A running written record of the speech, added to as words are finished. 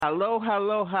Hello,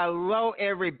 hello, hello,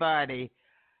 everybody.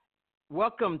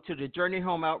 Welcome to the Journey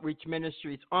Home Outreach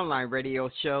Ministries online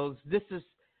radio shows. This is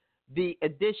the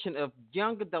edition of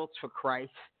Young Adults for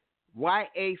Christ,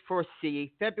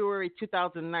 YA4C, February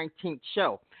 2019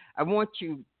 show.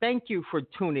 Thank you for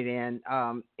tuning in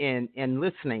and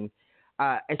listening,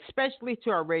 especially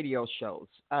to our radio shows,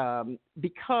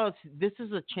 because this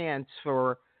is a chance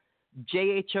for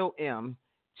JHOM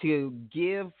to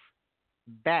give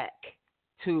back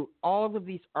to all of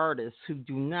these artists who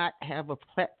do not have a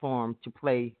platform to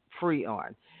play free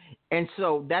on. And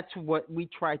so that's what we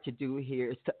try to do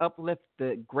here is to uplift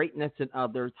the greatness in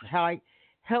others,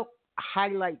 help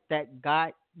highlight that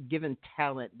God-given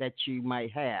talent that you might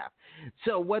have.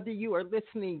 So whether you are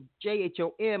listening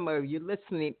JHOM or you're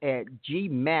listening at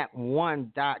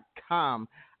gmat1.com,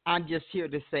 I'm just here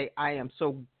to say I am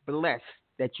so blessed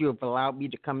that you have allowed me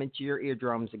to come into your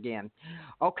eardrums again.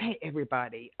 Okay,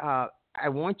 everybody. I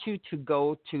want you to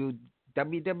go to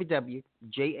www.jhom.org,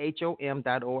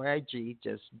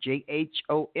 just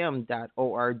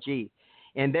jhom.org.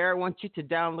 And there I want you to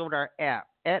download our app.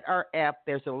 At our app,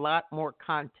 there's a lot more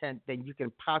content than you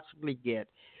can possibly get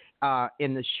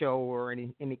in the show or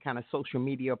any kind of social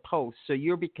media posts. So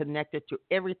you'll be connected to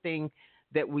everything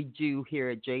that we do here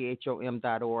at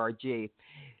jhom.org.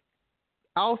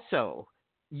 Also,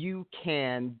 you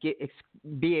can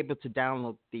be able to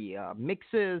download the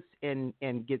mixes and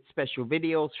get special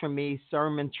videos from me,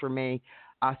 sermons from me.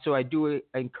 So I do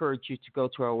encourage you to go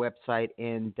to our website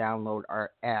and download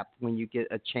our app when you get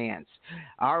a chance.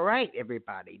 All right,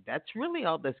 everybody. That's really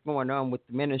all that's going on with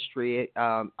the ministry.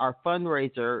 Our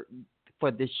fundraiser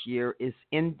for this year is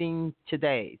ending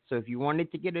today. So if you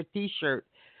wanted to get a T-shirt,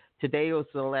 today was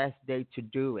the last day to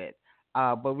do it.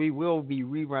 But we will be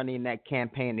rerunning that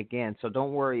campaign again, so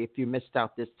don't worry if you missed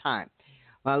out this time.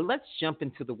 Let's jump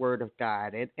into the Word of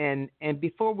God. And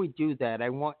before we do that, I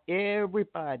want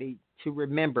everybody to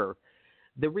remember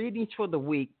the readings for the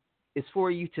week is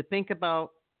for you to think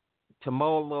about, to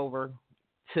mull over,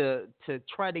 to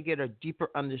try to get a deeper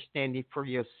understanding for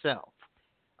yourself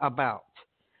about.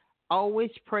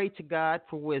 Always pray to God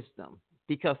for wisdom,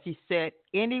 because He said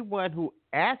anyone who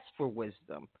asks for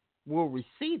wisdom will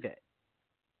receive it.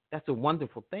 That's a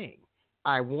wonderful thing.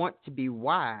 I want to be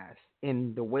wise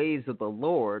in the ways of the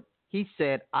Lord. He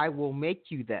said, I will make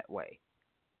you that way.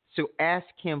 So ask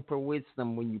Him for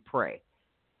wisdom when you pray.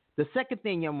 The second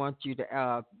thing I want you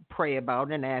to pray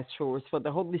about and ask for is for the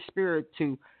Holy Spirit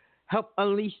to help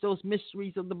unleash those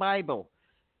mysteries of the Bible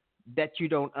that you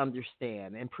don't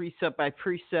understand. And precept by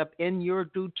precept, in your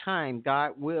due time,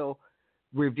 God will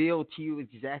reveal to you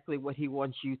exactly what He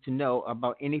wants you to know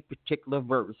about any particular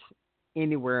verse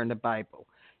anywhere in the Bible.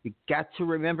 You got to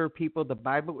remember, people, the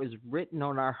Bible is written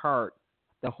on our heart.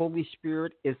 The Holy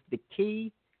Spirit is the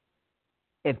key,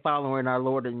 and following our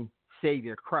Lord and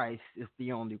Savior Christ is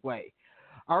the only way.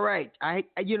 All right, I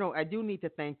do need to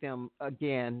thank them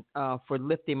again for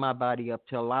lifting my body up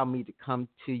to allow me to come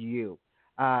to you.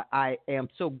 I am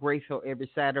so grateful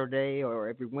every Saturday or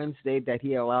every Wednesday that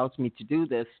He allows me to do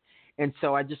this, and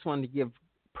so I just wanted to give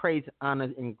praise,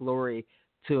 honor, and glory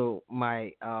to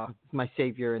my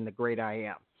Savior and the great I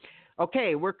am.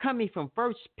 Okay, we're coming from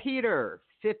 1 Peter,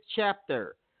 5th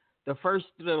chapter, the 1st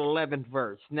to the 11th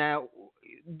verse. Now,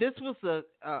 this was a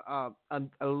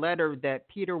letter that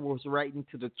Peter was writing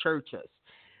to the churches,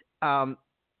 and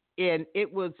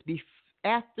it was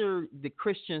after the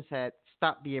Christians had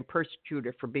stopped being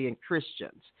persecuted for being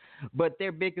Christians. But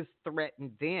their biggest threat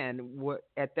then,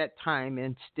 at that time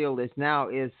and still is now,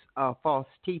 is false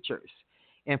teachers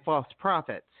and false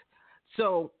prophets.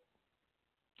 So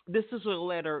this is a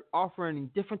letter offering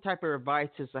different type of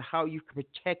advice as to how you can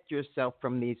protect yourself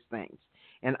from these things.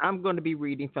 And I'm going to be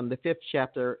reading from the 5th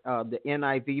chapter, the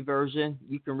NIV version.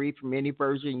 You can read from any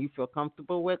version you feel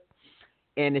comfortable with.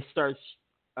 And it starts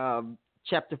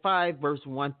chapter 5, verse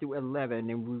 1 through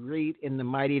 11. And we read in the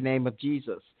mighty name of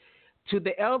Jesus. To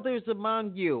the elders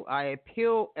among you, I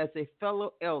appeal as a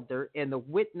fellow elder and the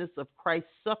witness of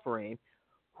Christ's suffering,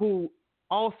 who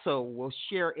also will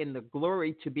share in the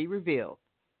glory to be revealed.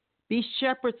 Be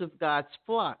shepherds of God's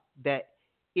flock that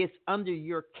is under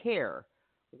your care,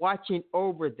 watching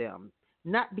over them,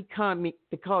 not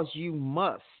because you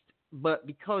must, but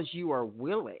because you are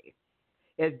willing,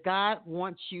 as God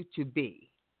wants you to be,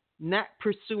 not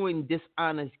pursuing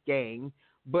dishonest gain,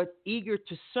 but eager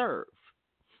to serve,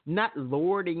 not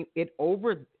lording it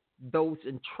over those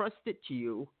entrusted to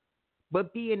you,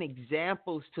 but being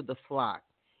examples to the flock.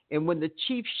 And when the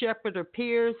chief shepherd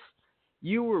appears,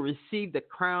 you will receive the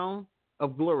crown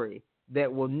of glory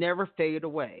that will never fade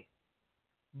away.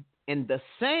 In the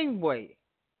same way,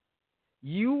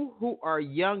 You who are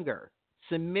younger,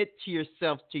 submit to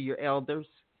yourselves to your elders.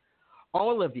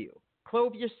 All of you,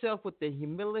 clothe yourself with the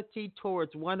humility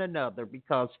towards one another,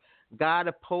 because God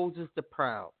opposes the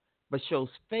proud, but shows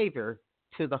favor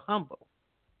to the humble.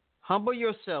 Humble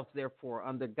yourselves, therefore,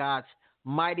 under God's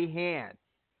mighty hand,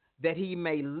 that he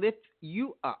may lift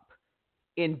you up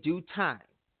in due time.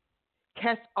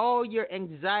 Cast all your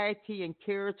anxiety and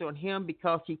cares on him,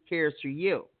 because he cares for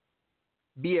you.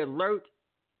 Be alert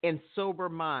and sober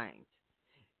mind.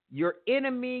 Your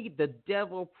enemy, the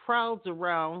devil, prowls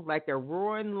around like a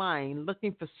roaring lion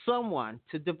looking for someone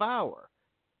to devour.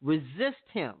 Resist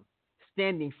him,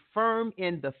 standing firm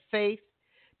in the faith,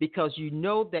 because you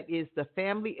know that is the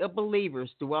family of believers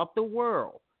throughout the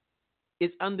world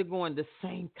is undergoing the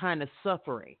same kind of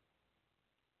suffering.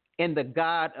 And the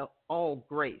God of all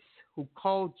grace, who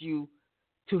called you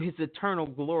to his eternal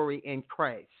glory in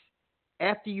Christ,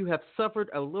 after you have suffered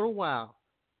a little while,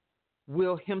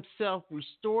 will himself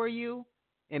restore you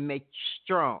and make you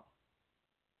strong,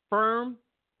 firm,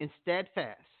 and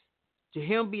steadfast. To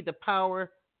him be the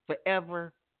power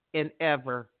forever and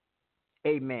ever.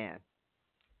 Amen.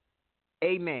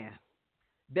 Amen.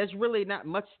 There's really not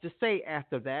much to say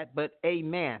after that, but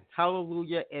amen.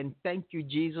 Hallelujah, and thank you,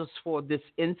 Jesus, for this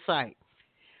insight.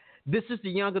 This is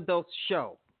the Young Adults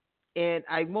Show, and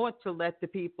I want to let the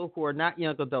people who are not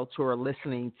young adults who are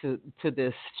listening to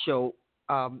this show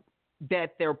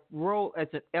that their role as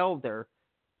an elder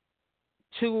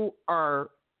to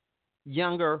our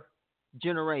younger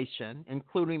generation,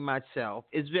 including myself,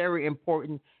 is very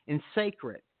important and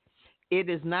sacred. It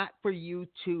is not for you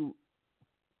to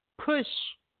push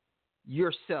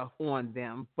yourself on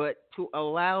them, but to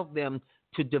allow them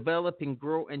to develop and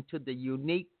grow into the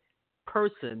unique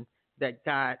person that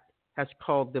God has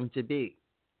called them to be.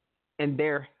 And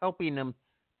they're helping them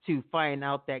to find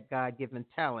out that God-given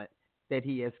talent that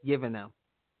he has given them.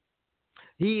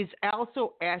 He's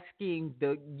also asking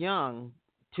the young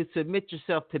to submit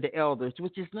yourself to the elders,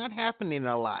 which is not happening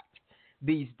a lot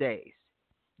these days.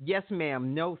 Yes,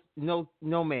 ma'am. No,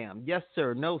 ma'am. Yes,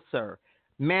 sir. No, sir.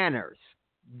 Manners,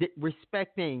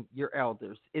 respecting your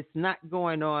elders. It's not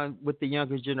going on with the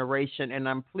younger generation, and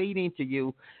I'm pleading to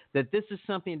you that this is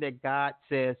something that God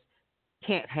says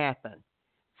can't happen.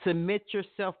 Submit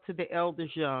yourself to the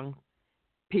elders, young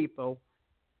people,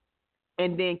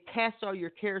 and then cast all your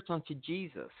cares onto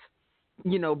Jesus.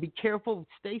 Be careful,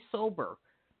 stay sober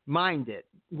minded,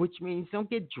 which means don't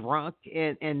get drunk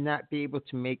and not be able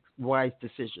to make wise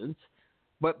decisions,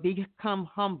 but become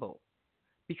humble.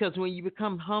 Because when you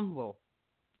become humble,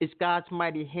 it's God's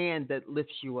mighty hand that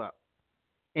lifts you up.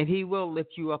 And he will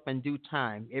lift you up in due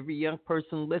time. Every young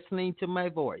person listening to my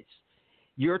voice,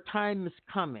 your time is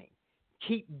coming.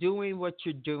 Keep doing what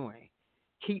you're doing.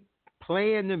 Keep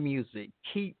playing the music.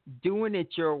 Keep doing it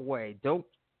your way. Don't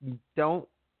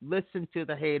listen to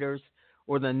the haters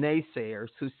or the naysayers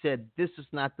who said this is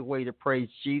not the way to praise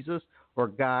Jesus or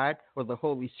God or the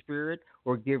Holy Spirit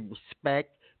or give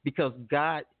respect, because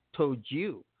God told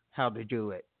you how to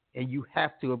do it, and you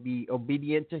have to be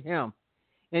obedient to him.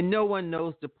 And no one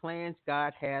knows the plans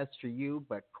God has for you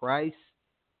but Christ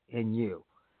and you.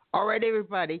 All right,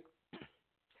 everybody.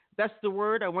 That's the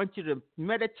word. I want you to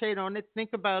meditate on it,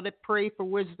 think about it, pray for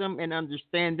wisdom and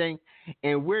understanding,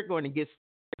 and we're going to get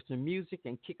some music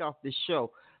and kick off the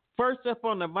show. First up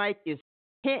on the mic is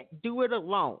Can't Do It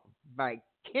Alone by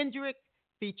Kendrick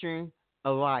featuring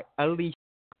Alicia.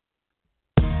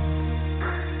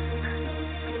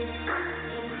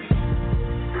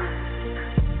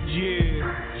 Yeah.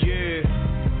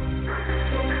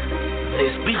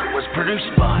 This beat was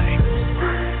produced by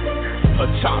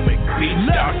AtomicBeats.com.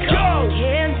 Let's go!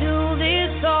 Can't do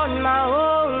this on my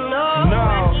own, no.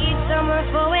 I need someone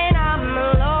for when I'm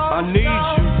alone. I need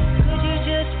you. Could you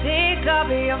just pick up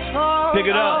your phone? Pick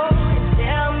it up. And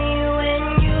tell me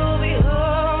when you'll be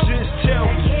home. Just tell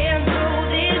me. I can't do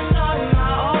this on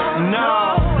my own,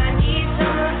 no. I need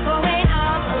someone for when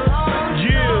I'm alone.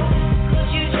 Yeah. Could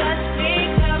you just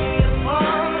pick up your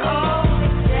phone?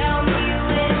 And tell me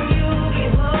when you'll be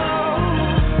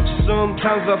home.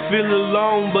 Sometimes I feel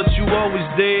alone, but you always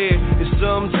there. And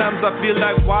sometimes I feel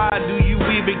like, why do you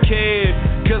even care?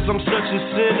 Cause I'm such a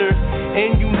sinner,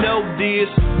 and you know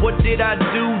this. What did I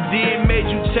do that made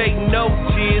you take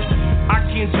notice? I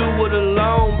can't do it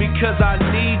alone because I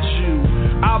need you.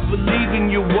 I believe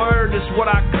in your word, it's what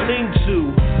I cling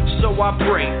to. So I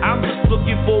pray, I'm just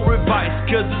looking for advice,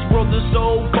 cause this world is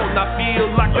so cold, I feel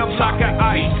like I'm stuck at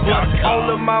ice. But all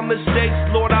of my mistakes,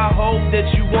 Lord, I hope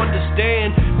that you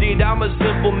understand that I'm a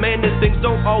simple man and things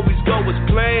don't always go as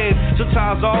planned.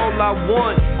 Sometimes all I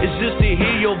want is just to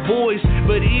hear your voice,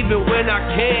 but even when I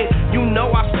can't, you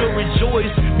know I still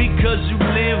rejoice because you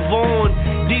live on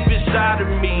deep inside of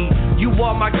me. You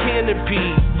are my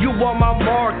canopy, you are my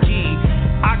marquee.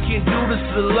 I can't do this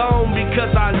alone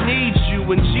because I need you,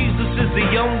 and Jesus is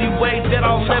the only way that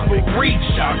I'll ever reach.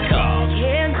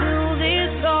 Can't do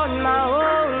this on my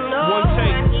own, no. One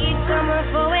take. I need someone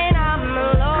for when I'm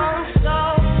alone,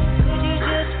 so could you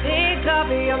just pick up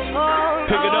your phone?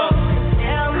 Pick it up.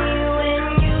 Tell me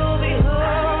when you'll be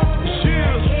home.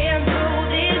 Cheers. Can't do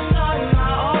this on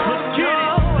my own, Let's get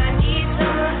no. it. I need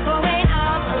someone for when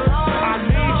I'm alone, I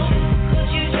need so you. could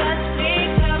you just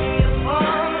pick up your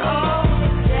phone? Oh,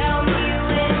 tell me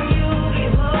when you'll be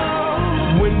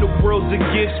home. When the world's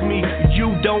against me,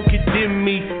 you don't condemn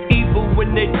me. Even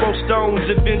when they throw stones,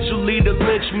 eventually to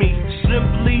lynch me.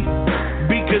 Simply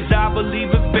because I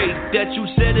believe in faith that you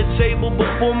set a table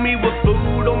before me with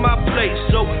food on my plate.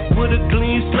 So with a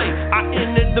clean slate, I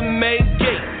entered the main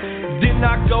gate. Then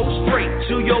I go straight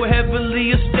to your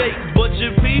heavenly estate. But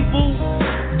your people,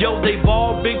 yo, they've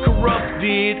all been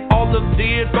corrupted. All of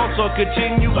their thoughts are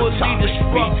continually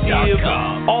destructive.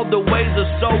 All the ways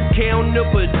are so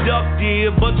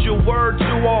counterproductive, but your word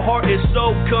to our heart is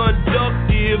so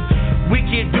conductive. We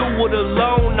can't do it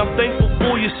alone. I'm thankful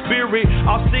for your spirit.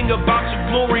 I'll sing about your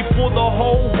glory for the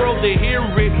whole world to hear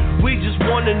it. We just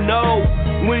wanna know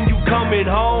when you coming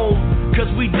home, 'cause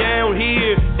we down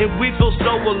here and we feel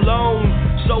so alone.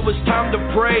 So it's time to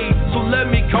pray, so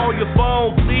let me call your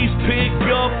phone. Please pick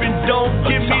up and don't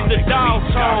give me the dial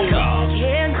tone.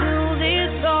 Can't do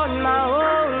this on my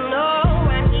own, no.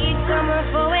 I need someone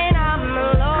for when I'm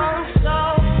alone,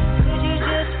 so could you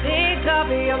just pick up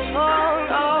your phone?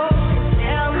 Oh,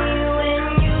 tell me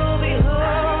when you'll be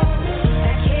home.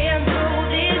 I can't do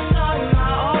this on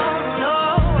my own, no.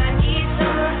 I need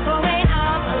someone for when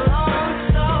I'm alone,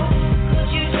 so could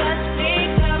you just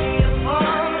pick up your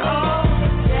phone? Oh,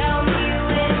 tell me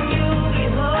when you'll be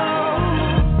home.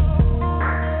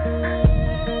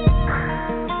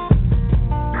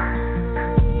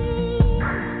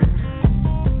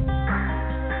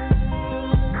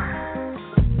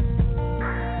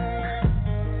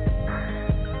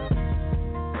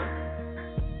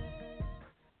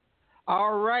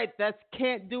 All right, that's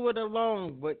Can't Do It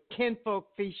Alone with Kinfolk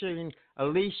featuring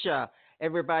Alicia.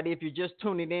 Everybody, if you're just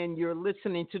tuning in, you're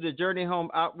listening to the Journey Home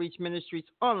Outreach Ministries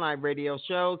online radio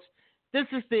shows. This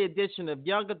is the edition of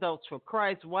Young Adults for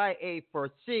Christ,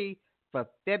 YA4C, for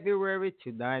February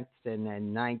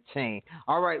 2019.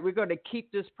 All right, we're going to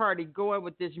keep this party going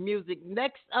with this music.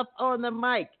 Next up on the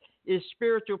mic is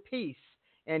Spiritual Peace,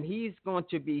 and he's going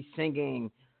to be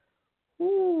singing,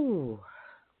 ooh,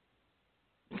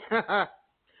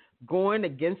 Going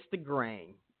Against the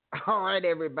Grain. All right,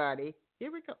 everybody.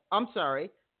 Here we go. I'm sorry.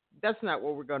 That's not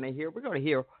what we're going to hear. We're going to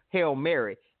hear Hail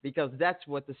Mary because that's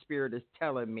what the Spirit is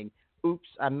telling me. Oops,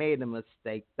 I made a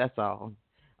mistake. That's all.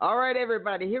 All right,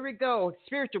 everybody. Here we go.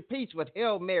 Spiritual Peace with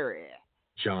Hail Mary.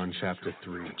 John chapter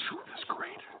 3.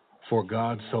 For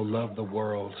God so loved the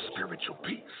world, spiritual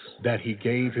peace, that he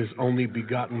gave his only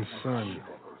begotten Son,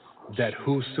 that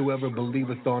whosoever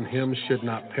believeth on him should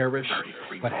not perish,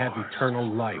 but have eternal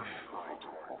life.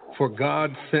 For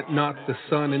God sent not the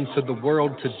Son into the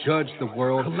world to judge the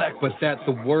world, but that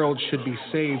the world should be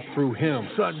saved through him.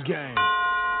 Son gang.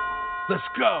 Let's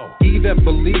go. He that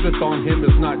believeth on him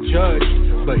is not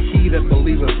judged, but he that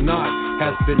believeth not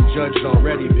hath been judged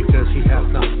already, because he hath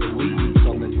not believed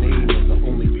on the name of the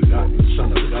only begotten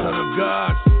Son of God. Son of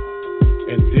God.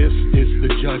 And this is the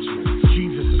judgment.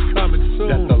 Jesus is coming soon.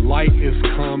 That the light is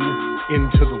come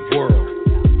into the world,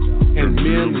 and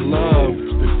men love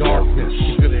the darkness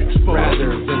rather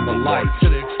than the light, to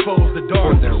expose the for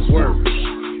darkness. their works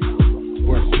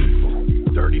were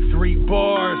evil. 33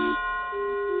 bars.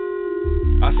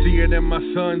 I see it in my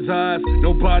son's eyes.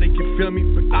 Nobody can feel me,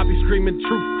 but I be screaming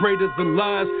truth greater than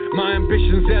lies. My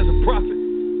ambitions as a prophet.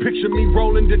 Picture me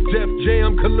rolling to Def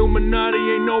Jam, Illuminati,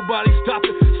 ain't nobody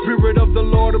stopping. Spirit of the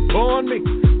Lord upon me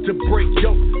to break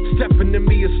yoke. Stepping to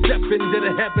me is stepping to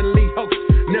the heavenly host.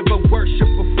 Never worship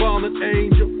a fallen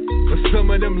angel, but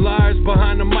some of them liars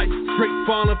behind the mic, straight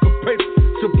falling for paper.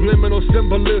 Subliminal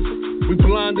symbolism, we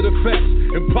blind to the facts,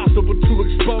 impossible to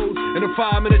expose in a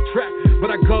 5-minute track. But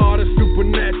our God is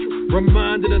supernatural,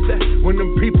 reminded of that when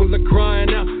them people are crying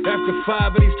out after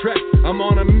 5 of these tracks. I'm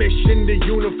on a mission to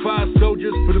unify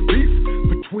soldiers for the peace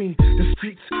between the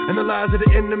streets and the lies of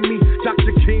the enemy.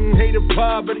 Dr. King hated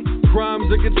poverty, crimes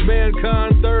against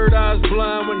mankind, third eyes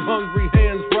blind when hungry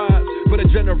hands rise. But a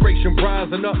generation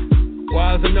rising up,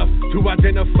 wise enough to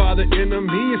identify the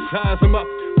enemy and size them up.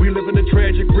 We live in a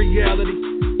tragic reality.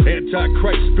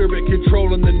 Antichrist spirit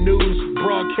controlling the news,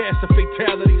 broadcast of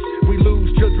fatalities. We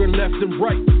lose children left and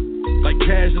right, like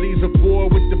casualties of war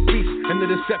with the beast and the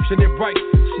deception it right.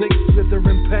 Snakes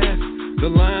slithering past the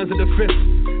lines of defense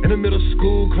in the middle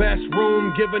school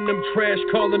classroom, giving them trash,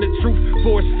 calling it truth,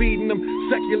 force feeding them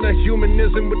secular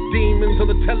humanism with demons on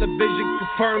the television,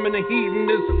 confirming the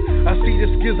hedonism. I see the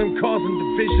schism causing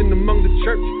division among the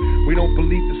church. We don't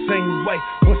believe the same way.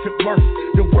 What's it worth?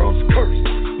 The world's cursed,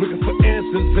 looking for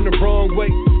answers in the wrong way.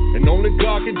 And only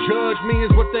God can judge me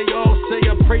is what they all say.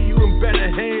 I pray you in better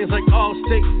hands like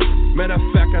Allstate. Matter of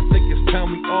fact, I think it's time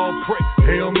we all pray.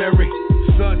 Hail Mary,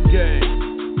 Sun Gang.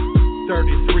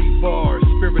 33 bars,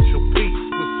 spiritual peace,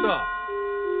 what's up?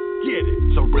 Get it.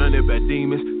 Surrounded by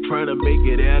demons, trying to make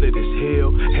it out of this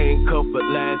hell. Handcuffed but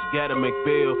last, gotta make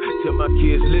bail. Tell my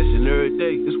kids, listen, every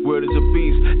day, this word is a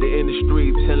beast. The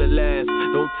industry telling lies,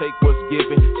 don't take what's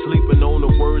given. Sleeping on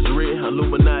the words written,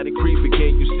 Illuminati creepy,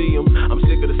 can't you see them? I'm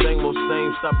sick of the same old same,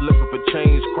 stop looking for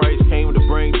change. Christ came to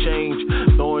bring change.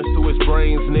 Thorns through his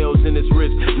brains, nails in his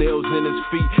wrist, nails in his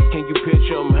feet. Can you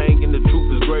picture him hanging? The truth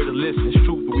is greater, listen, it's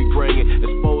truth that we bringing.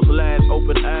 Expose lies,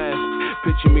 open eyes.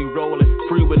 Picture me rolling,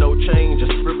 free with no change, a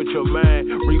spiritual mind.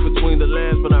 Read between the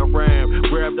lines when I rhyme.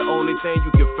 Grab the only thing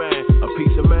you can find, a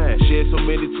peace of mind. Shed so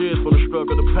many tears from the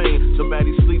struggle, the pain.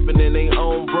 Somebody sleeping in their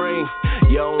own brain.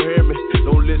 Y'all don't hear me,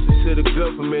 don't listen to the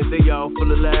government. They all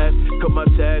full of lies. Cut my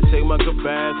ties, say my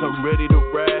goodbyes. I'm ready to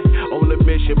ride. On a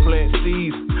mission, plant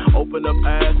seeds. Open up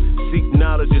eyes, seek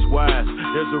knowledge is wise.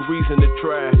 There's a reason to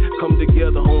try. Come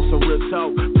together on some real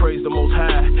talk. Praise the Most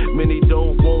High. Many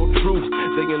don't want truth,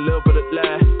 they in love with a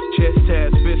lie. Chest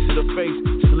tats, fist to the face,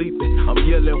 sleeping. I'm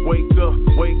yelling, wake up,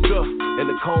 in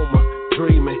a coma,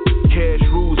 dreaming. Cash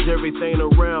rules everything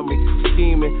around me,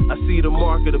 scheming. I see the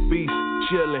mark of the beast,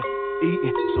 chilling,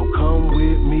 eating. So come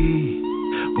with me,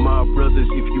 my brothers,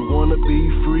 if you wanna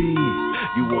be free.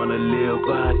 You wanna live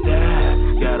or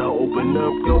die, gotta open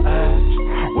up your eyes.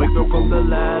 Wake up from the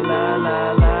lie.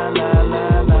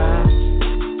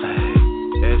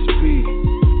 SP,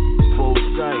 full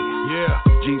sight, yeah.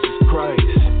 Jesus Christ,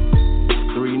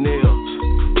 3 nails,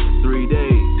 3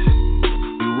 days,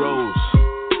 he rose.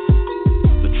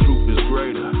 The truth is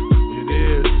greater. It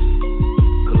is.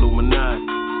 Illuminati,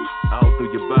 out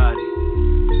through your body.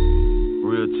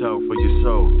 Real talk for your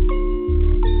soul.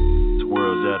 This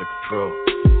world's out of control.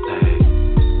 Hey.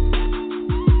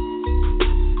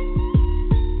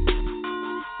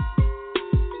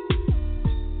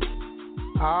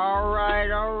 All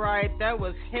right. That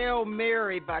was Hail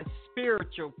Mary by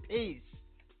Spiritual Peace.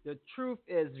 The truth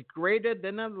is greater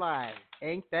than a lie.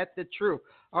 Ain't that the truth?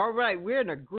 All right, we're in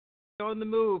a group on the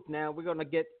move now. We're going to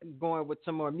get going with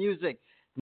some more music.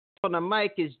 Next on the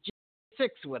mic is G6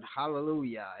 with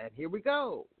Hallelujah. And here we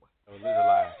go. Oh, live a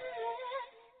lie.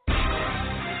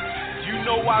 You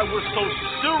know why we're so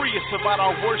serious about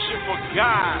our worship for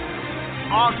God.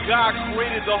 Our God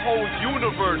created the whole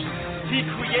universe. He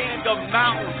created the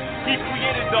mountains. He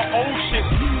created the ocean.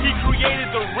 He created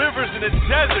the rivers and the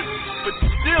desert. But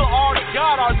still, our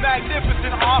God, our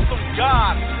magnificent, awesome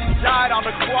God, died on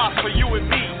the cross for you and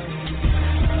me.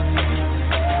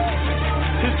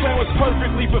 His plan was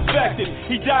perfectly perfected.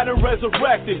 He died and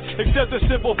resurrected. Accept the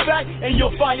simple fact, and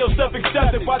you'll find yourself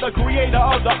accepted by the creator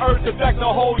of the earth. In fact, the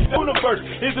whole universe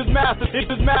is his master. It's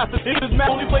his master. It's his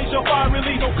master. Only place you'll find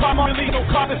relief. No come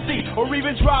to see, or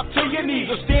even drop to your knees,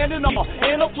 or standing up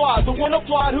and applaud. The one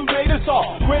applaud who made us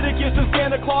all. Greater gifts than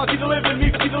Santa Claus. He delivered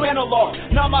me to the analog.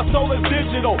 Now my soul is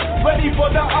digital, ready for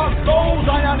the upgoes.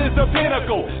 Zion is the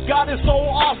pinnacle. God is so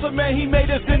awesome, man. He made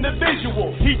us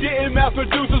individual. He didn't mass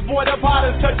produce us, boy. That pot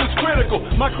touch is critical.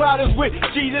 My crowd is with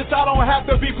Jesus, I don't have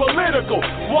to be political.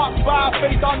 Walk by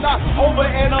faith, I'm not over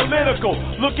analytical.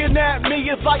 Looking at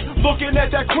me is like looking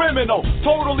at that criminal.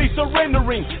 Totally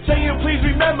surrendering, saying please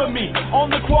remember me. On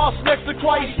the cross next to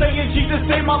Christ, saying Jesus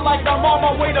saved my life, I'm on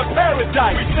my way to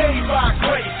paradise. We saved by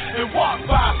grace and walk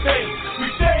by faith.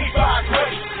 We saved by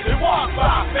grace and walk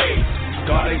by faith.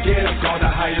 Gotta give God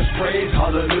the highest praise,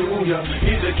 hallelujah.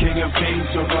 He's the King of Kings,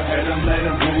 so go ahead and let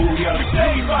him rule ya. We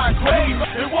saved by grace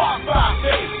and walk by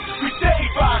faith. We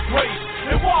saved by grace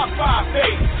and walk by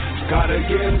faith. Gotta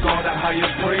give God the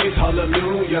highest praise,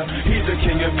 hallelujah. He's the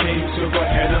King of Kings, so go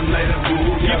ahead and let him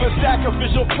rule ya. Give a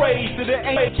sacrificial praise to the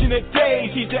ancient of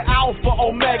days. He's the Alpha,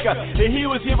 Omega, and he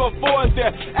was here before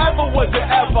there ever was there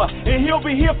ever. And he'll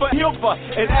be here for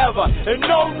and ever. And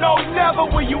no, never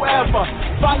will you ever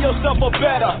find yourself a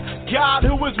better God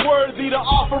who is worthy to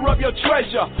offer up your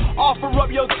treasure, offer up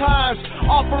your times,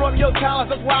 offer up your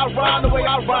talents. That's why I rhyme the way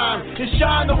I rhyme, and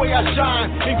shine the way I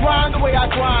shine, and grind the way I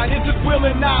grind. It's His will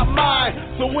and not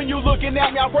mine. So when you're looking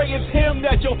at me, I pray it's Him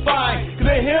that you'll find,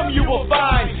 cause in Him you will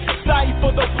find sight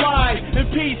for the blind and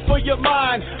peace for your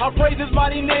mind. I praise His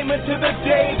mighty name until the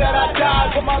day that I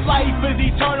die. But my life is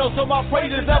eternal, so my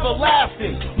praise is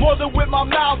everlasting. More than with my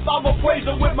mouth, I'ma praise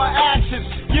Him with my actions.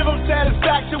 Give Him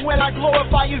satisfaction when I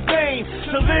glorify His name.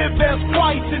 To live as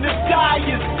Christ and to die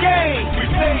is gain. We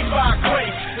saved by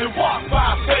grace and walk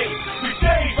by faith. We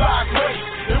saved by grace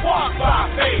and walk by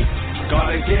faith.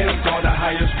 Gotta give God the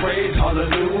highest praise,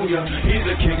 hallelujah. He's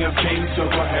the King of Kings, so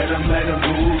go ahead and let Him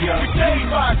rule ya. We saved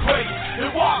by grace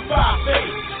and walk by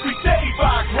faith. We saved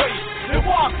by grace and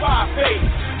walk by faith.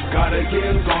 Gotta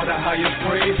give God the highest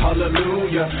praise,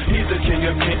 hallelujah. He's the King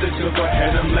of Kings, so go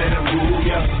ahead and let Him rule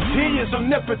ya. He is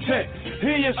omnipotent,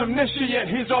 He is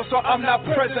omniscient, He's also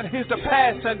omnipresent. He's the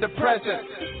past and the present.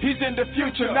 He's in the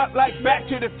future, not like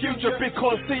Back to the Future,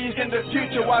 because He's in the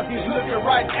future while He's looking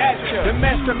right at you. The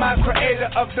mastermind, creator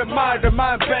of the mind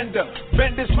bender.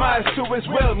 Bend His mind to His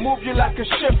will, move you like a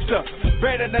shifter.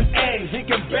 Better than air, He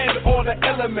can bend all the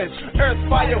elements. Earth,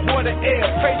 fire, water, air,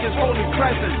 praise His holy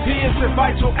presence. He is the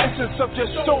vital essence of your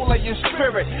soul and your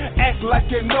spirit. Act like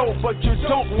you know, but you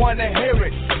don't want to hear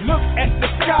it. Look at the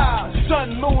sky,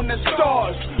 sun, moon, and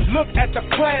stars. Look at the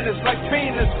planets like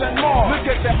Venus and Mars.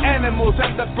 Look at the animals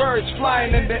and the birds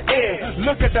flying in the air.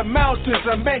 Look at the mountains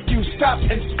and make you stop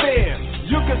and stare.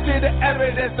 You can see the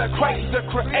evidence that Christ is the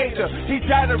creator. He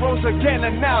died and rose again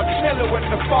and now chilling with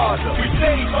the Father. We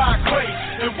saved by grace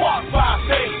and walk by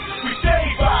faith. We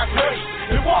saved by grace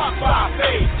and walk by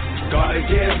faith. Gotta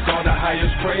give God the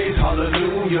highest praise,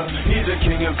 hallelujah. He's the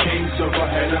King of Kings, so go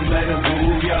ahead and let Him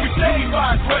rule ya. We saved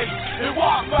by grace and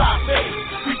walk by faith.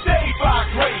 We saved by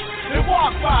grace and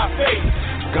walk by faith.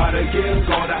 Gotta give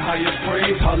God the highest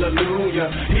praise,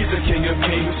 hallelujah. He's the King of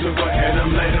Kings, so go ahead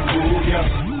and let Him rule ya.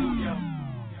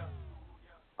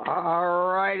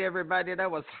 All right, everybody, that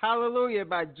was Hallelujah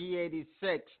by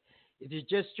G86. If you're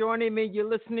just joining me, you're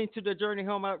listening to the Journey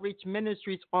Home Outreach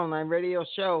Ministries online radio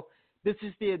show. This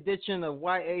is the edition of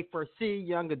YA4C,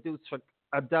 Young Adults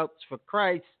for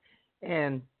Christ,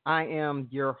 and I am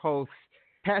your host,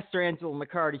 Pastor Angela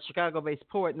McCarty, Chicago-based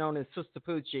poet known as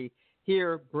Sistapoochie,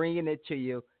 here bringing it to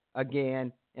you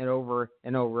again and over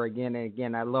again and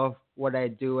again. I love what I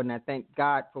do, and I thank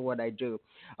God for what I do.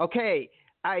 Okay,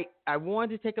 I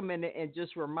wanted to take a minute and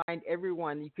just remind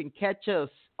everyone you can catch us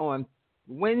on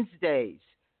Wednesdays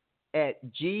at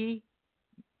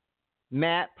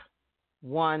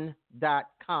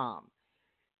gmap1.com.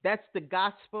 That's the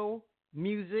Gospel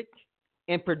Music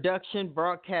and Production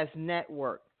Broadcast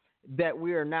Network that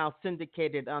we are now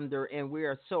syndicated under, and we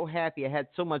are so happy. I had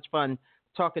so much fun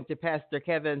talking to Pastor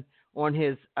Kevin on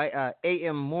his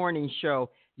AM morning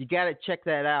show. You got to check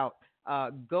that out.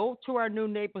 Go to our new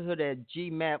neighborhood at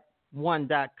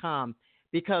gmap1.com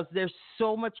because there's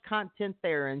so much content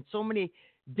there and so many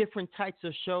different types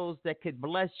of shows that could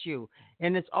bless you.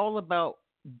 And it's all about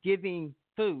giving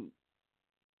food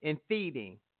and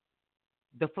feeding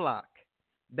the flock.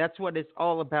 That's what it's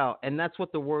all about. And that's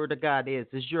what the Word of God is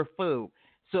your food.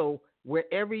 So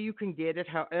wherever you can get it,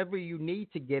 however you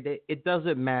need to get it, it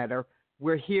doesn't matter.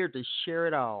 We're here to share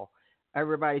it all.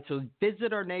 Everybody, so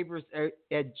visit our neighbors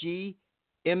at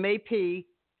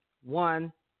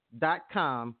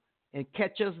gmap1.com and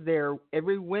catch us there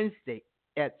every Wednesday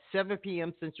at 7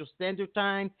 p.m. Central Standard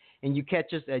Time, and you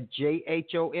catch us at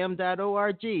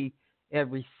jhom.org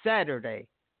every Saturday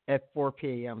at 4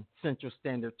 p.m. Central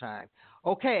Standard Time.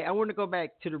 Okay, I want to go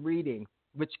back to the reading,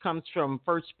 which comes from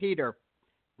 1 Peter,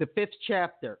 the 5th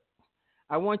chapter.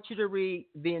 I want you to read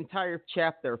the entire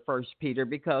chapter of 1 Peter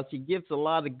because he gives a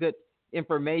lot of good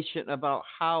information about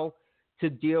how to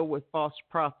deal with false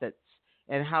prophets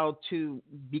and how to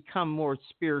become more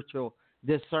spiritual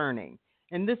discerning.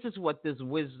 And this is what this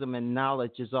wisdom and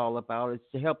knowledge is all about. It's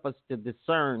to help us to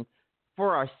discern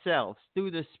for ourselves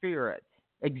through the Spirit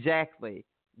exactly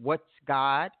what's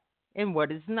God and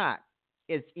what is not.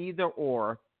 It's either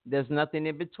or. There's nothing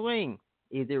in between.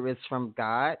 Either it's from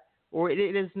God or it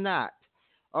is not.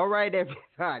 All right,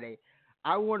 everybody.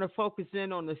 I want to focus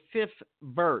in on the 5th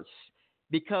verse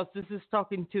because this is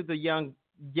talking to the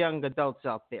young adults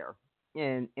out there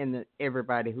and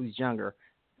everybody who's younger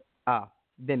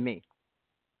than me.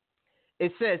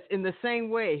 It says, in the same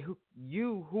way,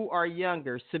 you who are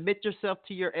younger, submit yourself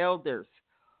to your elders.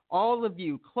 All of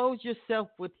you, clothe yourself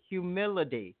with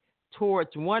humility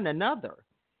towards one another,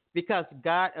 because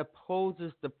God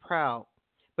opposes the proud,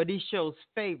 but he shows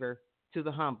favor to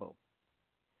the humble.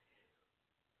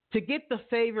 To get the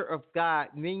favor of God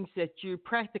means that you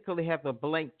practically have a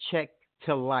blank check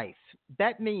to life.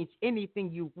 That means anything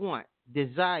you want,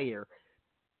 desire,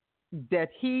 that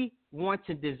He wants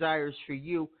and desires for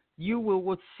you, you will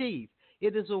receive.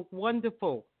 It is a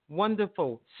wonderful,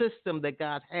 wonderful system that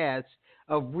God has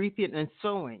of reaping and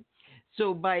sowing.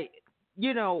 So by,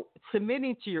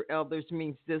 submitting to your elders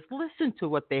means this: listen to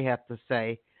what they have to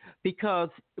say, because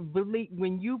believe,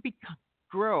 when you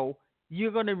grow,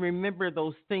 you're going to remember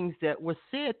those things that were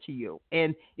said to you,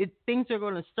 and things are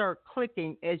going to start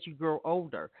clicking as you grow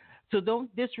older. So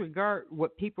don't disregard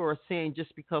what people are saying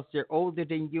just because they're older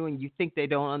than you and you think they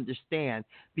don't understand,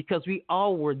 because we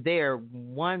all were there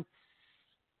once,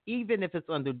 even if it's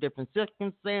under different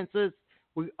circumstances.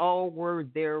 We all were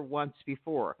there once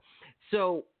before.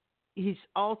 So he's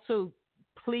also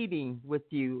pleading with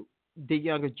you, the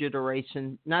younger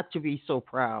generation, not to be so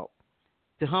proud,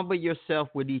 to humble yourself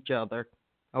with each other,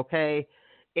 okay?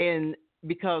 And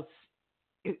because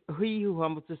he who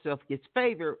humbles himself gets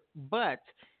favor, but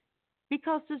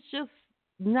because it's just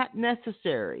not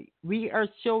necessary. We are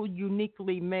so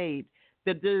uniquely made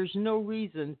that there's no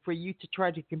reason for you to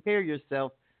try to compare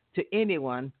yourself to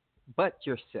anyone but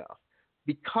yourself,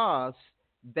 because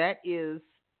that is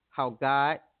how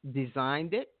God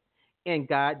designed it, and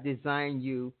God designed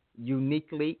you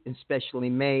uniquely and specially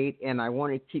made. And I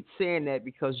want to keep saying that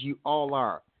because you all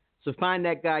are. So find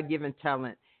that God-given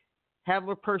talent. Have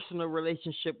a personal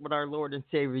relationship with our Lord and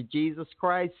Savior Jesus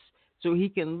Christ, so He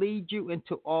can lead you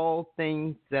into all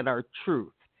things that are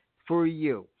truth for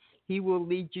you. He will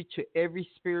lead you to every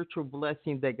spiritual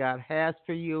blessing that God has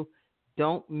for you.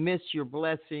 Don't miss your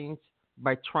blessings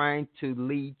by trying to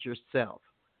lead yourself.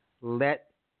 Let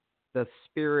the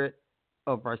Spirit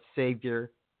of our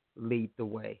Savior lead the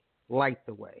way, light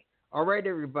the way. All right,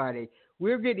 everybody.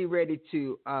 We're getting ready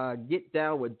to get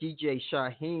down with DJ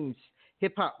Shyheim's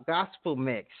hip-hop gospel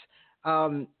mix.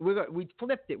 We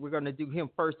flipped it. We're going to do him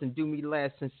first and do me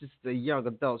last, since it's the young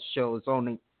adult show. Is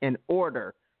only in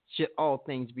order should all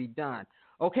things be done.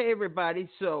 Okay, everybody.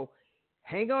 So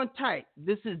hang on tight.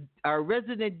 This is our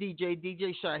resident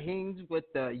DJ Shyheim, with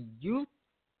the youth,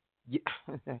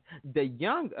 the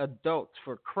Young Adults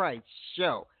for Christ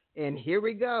show. And here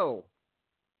we go.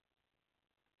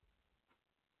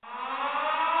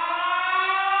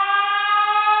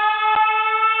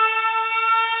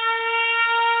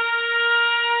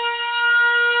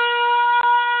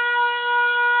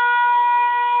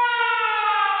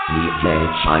 DJ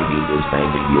Shyheim is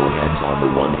banging your heads on the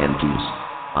 1 and 2s.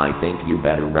 I think you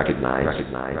better recognize.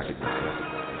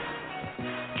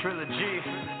 Trilogy.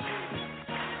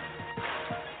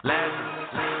 Lazarus.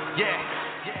 Yeah.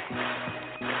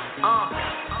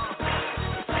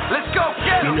 Let's go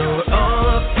get 'em. You know we're all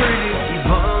up pretty, we've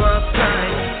all up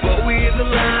tight, but we're the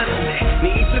light and they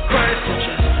need the Christ, so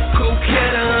just go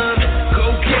get 'em, go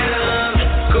get 'em,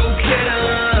 go get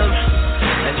 'em.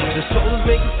 And Jesus told us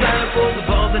make disciples of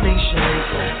all the nations,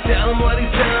 tell him what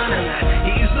he's done and that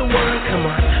he's the one. Come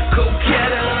on, go get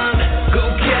 'em, go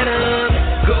get 'em,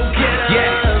 go get 'em.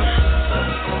 Yeah.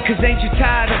 Cause ain't you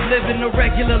tired of living a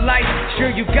regular life? Sure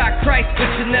you got Christ, but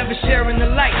you're never sharing the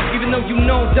light. Even though you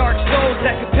know dark souls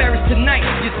that could perish tonight,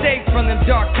 you're saved from them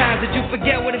dark times. Did you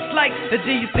forget what it's like? Or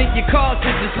do you think you're called to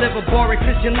just live a boring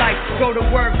Christian life? Go to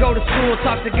work, go to school,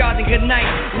 talk to God and good night.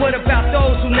 What about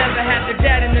those who never had their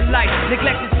dad in their life?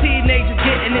 Neglected teenagers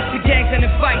getting into gangs and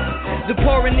in fights. The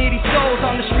poor and needy souls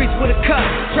on the streets with a cup,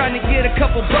 trying to get a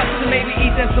couple bucks to maybe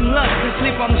eat them some lunch and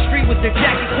sleep on the street with their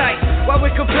jacket tight. While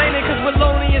we're complaining cause we're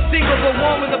lonely and single but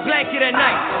warm with a blanket at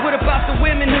night. What about the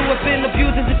women who have been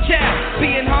abused as a child,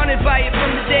 being haunted by it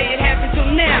from the day it happened till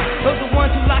now? Those are the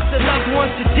ones who lost their loved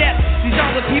ones to death. These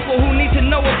are the people who need to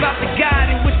know about the God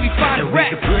in which we find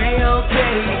rest. We could pray all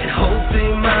day and hope they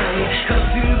might come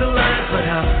to the light, but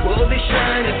how will they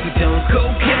shine if we don't go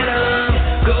get 'em,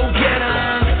 go get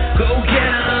 'em, go get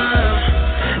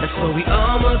 'em? And so we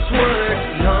all must work,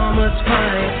 we all must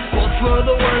fight, both for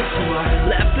the ones who are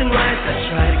left and right. That's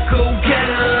right, go get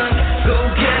 'em, go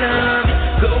get 'em,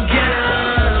 go get 'em.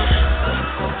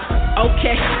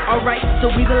 Okay, alright, so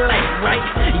we the light, right?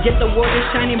 Yet the world is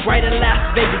shining bright and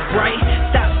Las Vegas bright.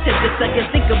 Stop, take a second,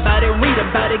 think about it, read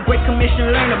about it. Great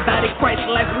Commission, learn about it. Christ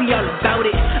life, we all about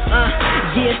it.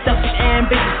 Yeah, selfish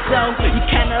ambition, so you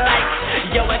kinda like,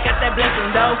 yo, I got that blessing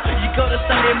though. You go to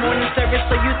Sunday morning service,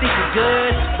 so you think you're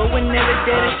good, but we're never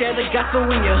there to share the gospel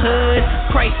in your hood.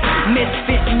 Christ,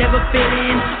 misfit, never fit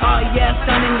in. Oh yeah,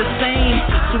 sounding the same.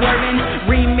 Swerving,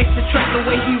 remix the track the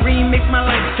way he remixed my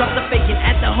life. Drop the faking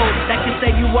at the hope that can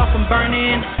save you all from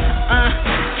burning.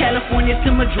 California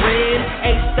to Madrid,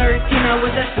 8:13, I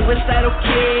was at Suez suicidal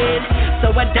kid.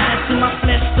 So I died to my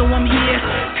flesh, so I'm here.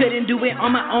 Couldn't do it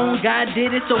on my own, God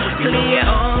did it, so it's clear.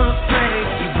 All our praise,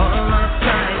 give all our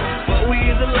time. But we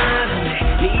is alive and they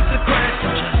need to cry,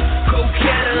 so just go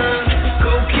get 'em,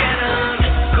 go get 'em,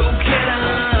 go get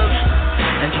 'em.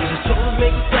 And Jesus told us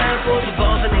make disciples of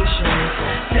all the nations.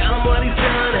 Tell him what he's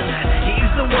done and that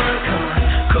he's the one. Come on,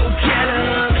 go get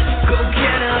 'em, go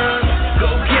get 'em, go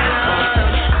get 'em.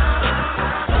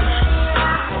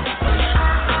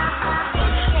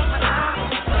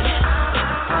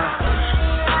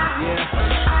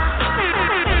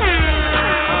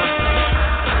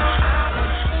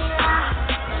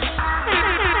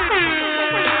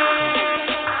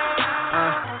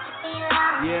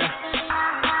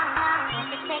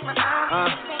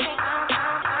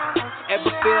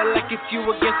 Feel like it's you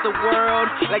against the world,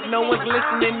 like no one's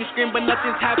listening. You scream but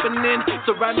nothing's happening.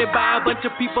 Surrounded by a bunch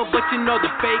of people but you know the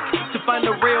fake. To find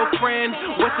a real friend,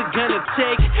 what's it gonna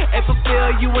take? Ever feel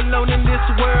you alone in this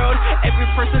world? Every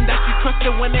person that you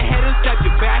trusted went ahead and stabbed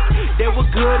your back. They were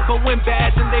good but when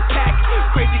bad then they pack.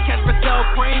 Crazy catch myself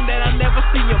praying that I'll never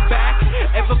see your back.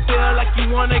 Ever feel like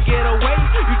you wanna get away?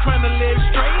 You trying to live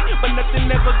straight but nothing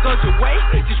ever goes your way.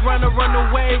 Just run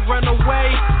away, run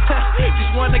away.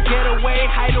 Just wanna get away,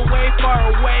 hide away, far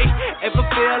away. Ever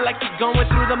feel like you're going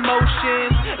through the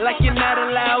motions, like you're not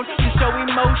allowed to show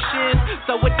emotion,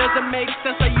 so it doesn't make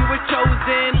sense how you were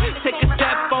chosen. Take a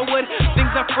step forward,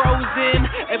 things are frozen.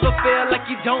 Ever feel like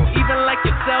you don't even like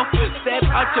yourself? Step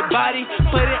out your body,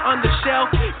 put it on the shelf.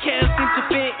 Can't seem to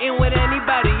fit in with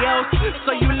anybody else,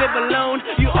 so you live alone,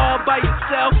 you all by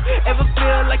yourself. Ever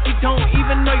feel like you don't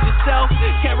even know yourself?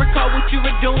 Can't recall what you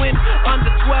were doing on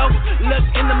the 12th. Look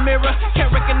in the mirror,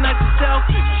 can't recognize yourself.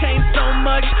 Change so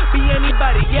much, be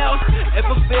anybody else.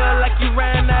 Ever feel like you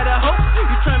ran out of hope?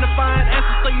 You trying to find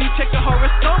answers, so you check a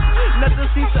horoscope. Nothing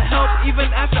seems to help,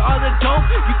 even after all the dope.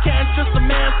 You can't trust a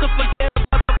man, so forget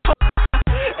about the pope.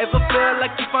 Ever feel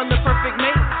like you found the perfect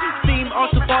mate? Seem all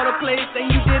to fall to place,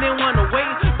 and you didn't want to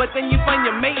wait, but then you find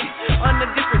your mate on a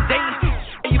different date.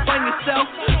 You find yourself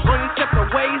going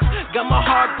separate ways. Got my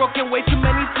heart broken way too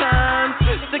many times.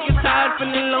 Sick and tired,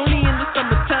 feeling lonely in the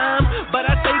summertime. But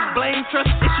I take blame, trust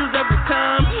issues every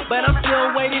time. But I'm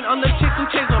still waiting on the chick who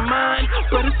changed my mind.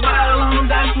 Put a smile on them,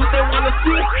 that's what they wanna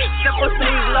see. Simple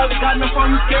things, love, got no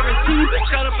promise guaranteed.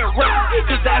 Shut up and rap,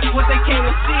 cause that's what they came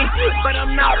to see. But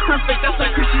I'm not perfect, that's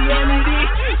like Christianity.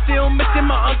 Still missing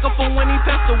my uncle from when he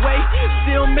passed away.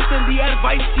 Still missing the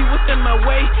advice he was in my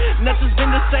way. Nothing's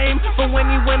been the same from when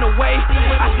he went away.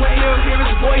 I can still hear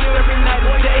his voice every night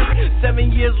and day.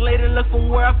 7 years later, look from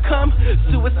where I've come.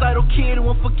 Suicidal kid,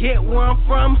 won't forget where I'm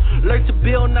from. Learn to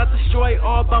build, not destroy,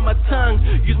 all by my tongue.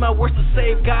 Use my words to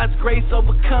save, God's grace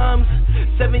overcomes.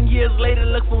 7 years later,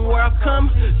 look from where I've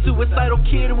come. Suicidal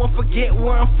kid, won't forget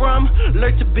where I'm from.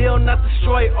 Learn to build, not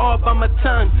destroy, all by my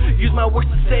tongue. Use my words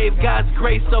to save, God's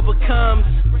grace overcomes.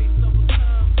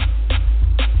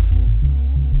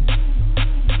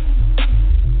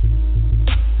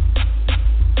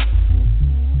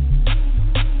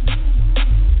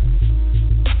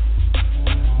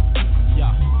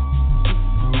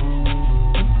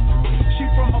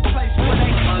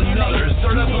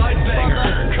 Certified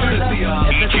banger, courtesy of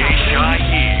DJ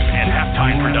Shyheim and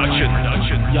Halftime Production.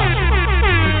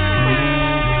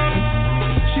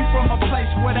 She from a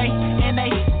place where they get it and at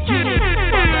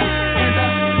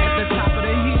the top of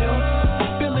the hill.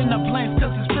 Fill in the blanks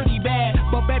cause it's pretty bad,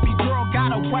 but baby girl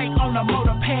got a weight on the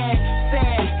motor pad.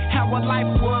 Sad how her life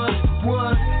was,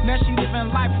 now she living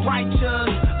life righteous.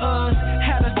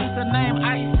 Had a sister named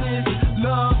Isis,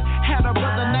 love, had a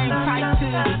brother named Titus.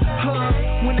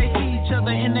 When they see each other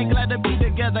and they glad to be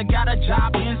together. Got a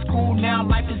job in school, now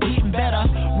life is getting better.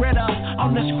 Read up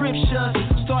on the scriptures,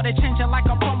 started changing like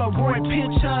a Polaroid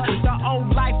picture. The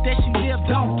old life that she lived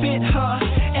don't fit her.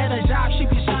 At a job she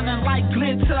be shining like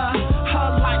glitter. Her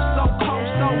life so cold,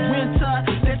 so winter.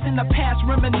 That's in the past,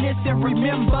 reminisce and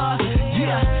remember.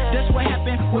 Yeah, that's what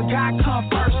happened when God come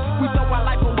first. We throw our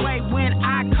life away when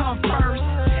I come first.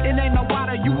 It ain't no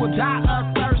water, you will die of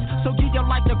thirst. So give your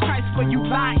life to Christ for you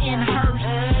lie in hearse.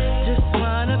 Just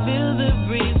wanna feel the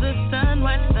breeze of sun,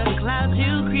 watch the clouds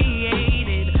you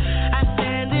created. I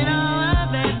stand in awe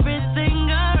of everything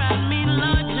around me,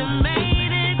 Lord, you made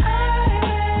it. I'm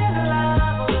in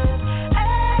love with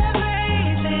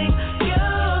everything you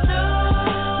do.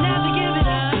 Never give it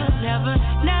up, never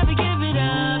give it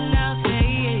up, now say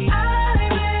it. I'm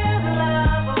in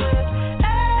love with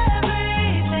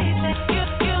everything you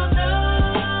do.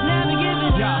 Never give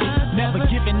it up, never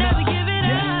giving up.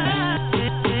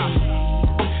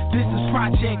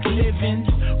 Project living,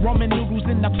 Roman noodles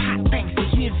in the pot,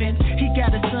 Thanksgiving. He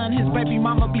got a son, his baby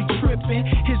mama be tripping.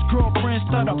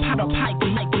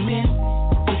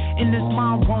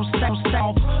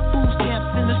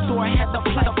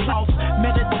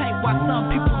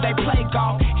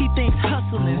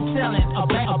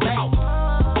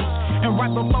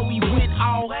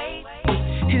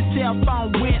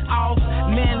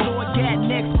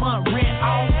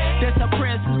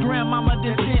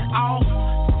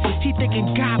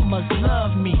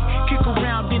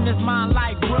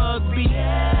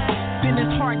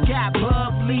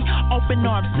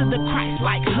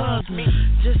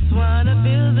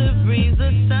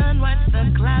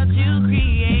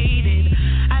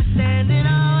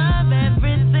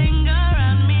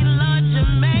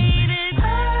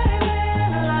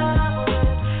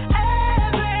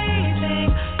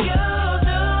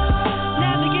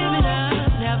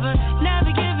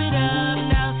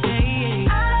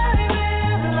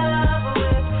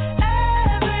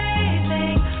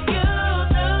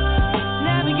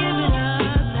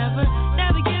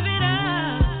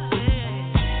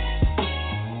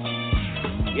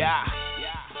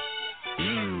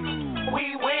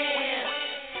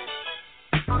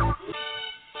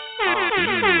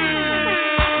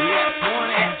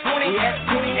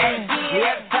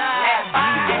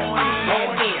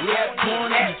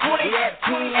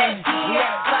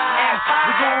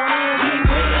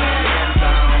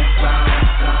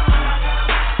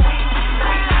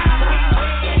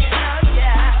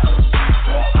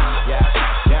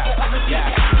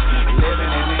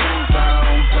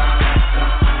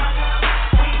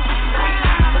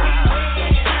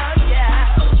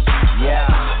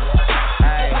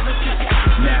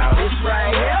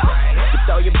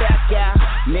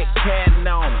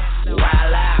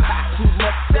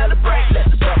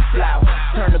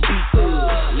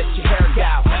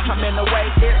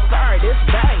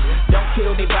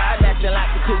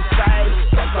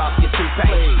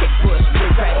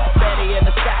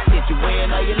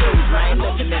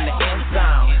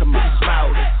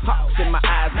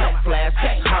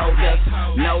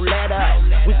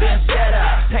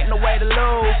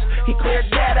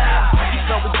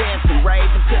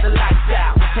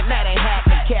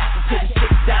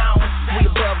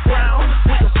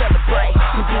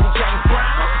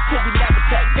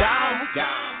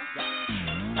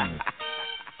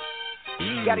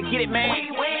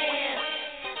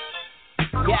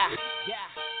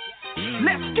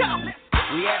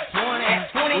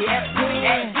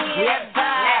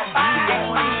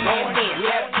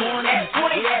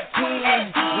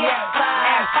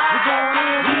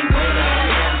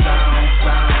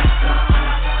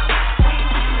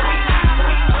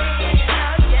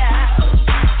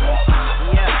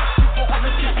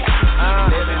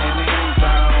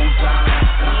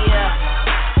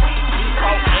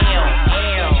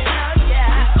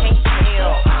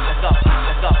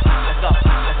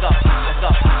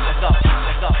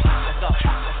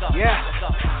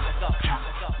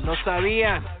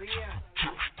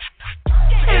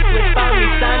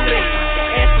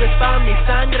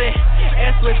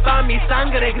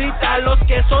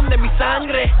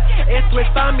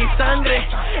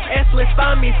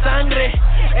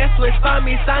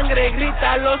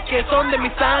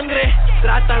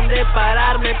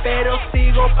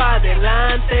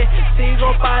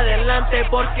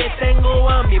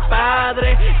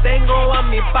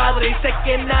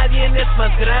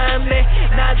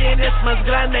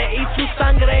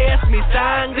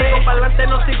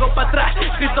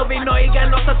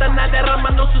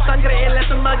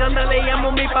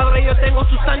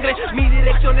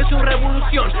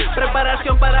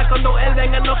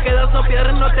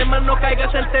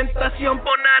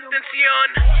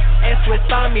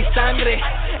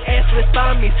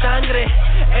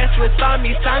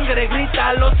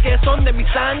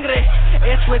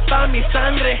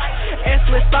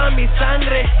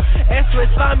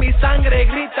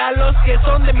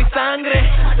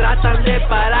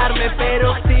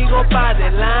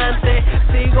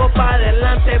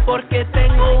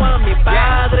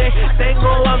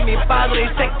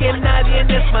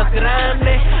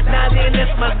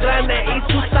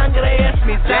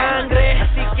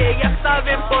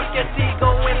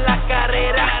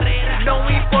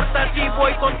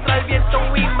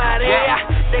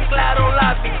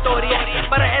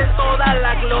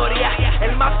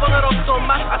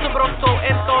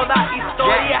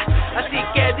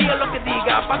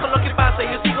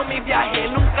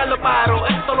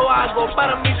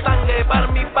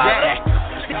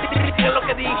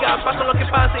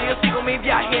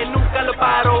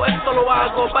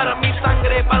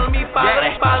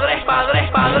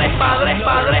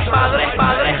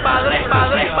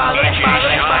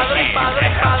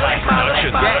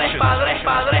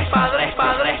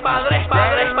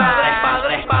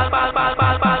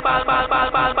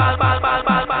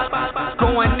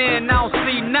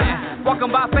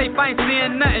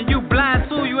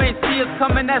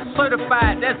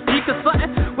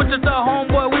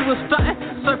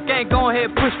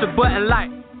 push the button like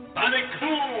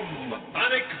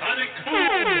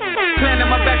Playing in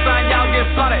my background, y'all get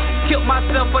started. Killed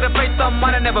myself for the face of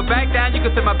money, never back down. You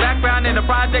can see my background in the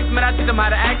projects, man. I teach them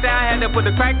how to act down. Had to put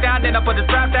the crack down, then I put the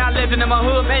strap down. Living in my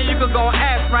hood, man, you could go and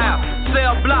ask round.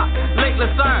 Cell block, Lake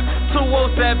Lucerne,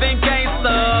 207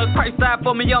 gangsters. Price side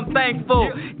for me, I'm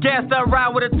thankful. Gas that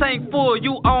ride with a tank full,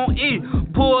 you on E.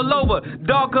 Pull over,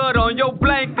 dog hood on your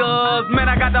blankers.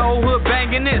 Man, I got the whole hood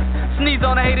banging this. Sneeze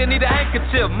on a hater, need a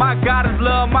handkerchief. My God is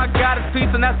love, my God is peace,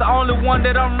 and that's the only one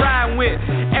that I'm riding with.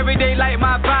 Every day light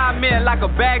my environment like a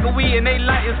bag of weed, and they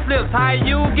lighting flips. How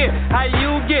you get?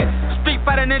 Street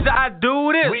fighter ninja, I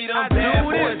do this. We them bad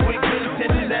boys with good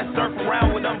intentions that surf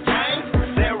around with them chains.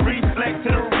 That reflect to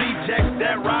the rejects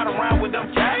that ride around with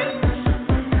them chains.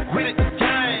 With it,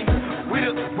 gang, with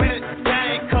it,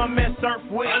 gang, come and surf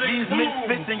with these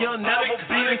misfits and you'll never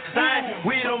be the same.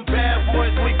 We them bad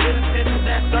boys with good intentions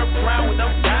that surf around with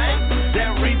them chains.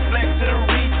 That reflect to the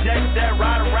rejects that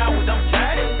ride around with them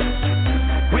chains.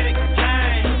 With it,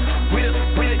 gang, with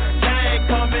it,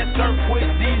 gang, come and surf with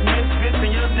these misfits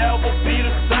and you'll never be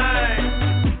the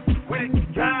same. With it,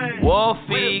 gang.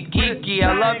 Wolfie, Kiki,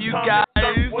 I love you guys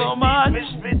so much.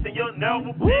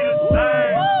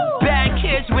 Bad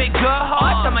kids with good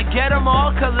hearts, I'ma get them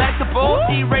all collectible.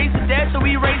 Erase the dead, so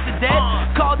erase the dead.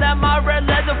 Call that my red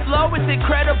leather flow, it's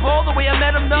incredible the way I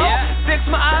let them know. Fix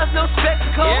my eyes, no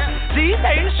spectacles. These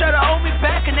haters try to hold me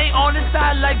back and they on the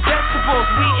side like vegetables.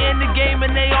 We in the game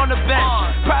and they on the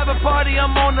bench. Private party,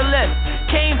 I'm on the list.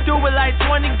 Came through with like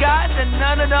 20 guys and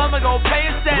none of them are gonna pay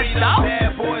a cent. We the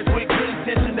bad boys with good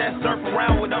intentions that surf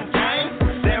around with them chains.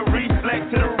 That reflect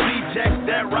to the rejects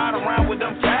that ride around with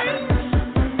them chains.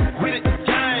 With it,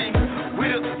 gang,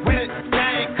 with it,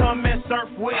 gang, come and surf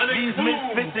with these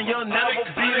misfits and you'll never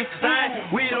be the same.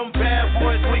 We them bad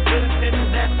boys with good intentions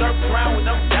that surf around with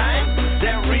them chains.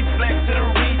 That reflect to the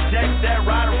rejects that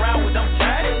ride around with them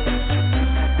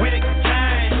chains. With it,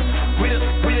 gang, with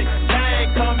it,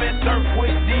 gang, come and surf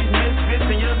with these misfits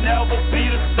and you'll never be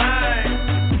the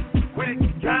same. With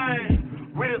it, gang,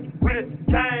 with it,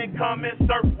 gang, come and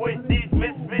surf with these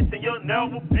misfits and you'll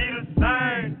never be the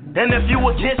same. And if you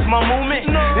against my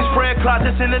movement, it's prayer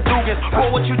closets in the Dugans.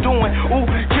 Boy, what you doing? Ooh,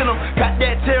 kill him. Got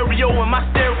that Terrio in my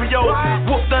stereo.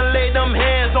 Whoop done laid them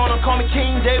hands on him. Call me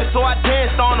King David, so I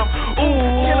danced on him.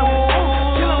 Ooh, kill him.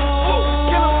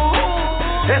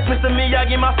 That's Mr.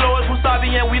 Miyagi, my flow is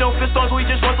wasabi, and we don't fist stones, we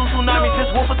just run through tsunamis. This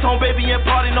Wolfatone, baby, and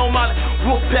party, no molly.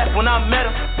 Wolf pack when I met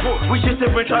him. We just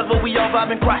different tribes, but we all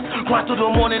vibing Christ. Grind through the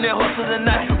morning and hustle the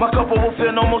night. My cup will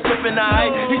fill, no more slipping,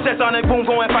 night. He sets on it, boom,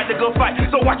 go and fight the good fight.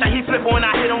 So watch how he flip when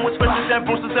I hit him with switches and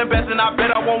boosters and best, and I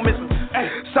bet I won't miss him.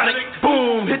 Sonic,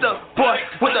 boom, hit the boy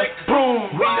with the broom.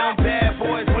 We them bad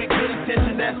boys with good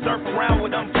intentions that surf around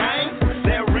with them chains.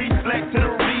 That reflect to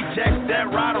the rejects that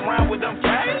ride around with them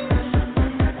chains.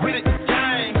 With it,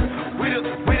 gang, with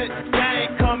it,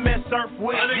 gang, come and surf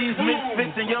with these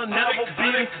misfits and you'll never be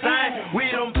the same.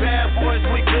 We them bad boys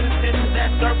with good intentions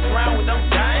that surf around with them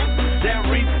chains. That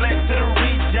reflect to the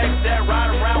rejects that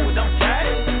ride around with them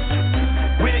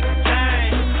chains. With it, gang,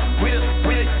 with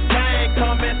it, gang,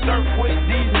 come and surf with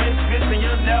these misfits and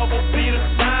you'll never be the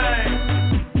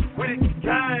same. With it,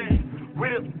 gang,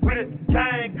 with it,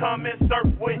 gang, come and surf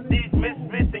with these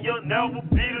misfits and you'll never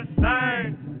be the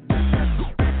same.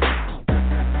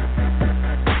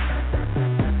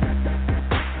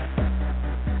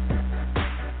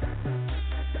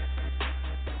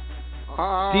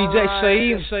 DJ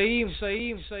Shyheim.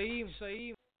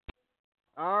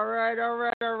 All right.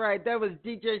 That was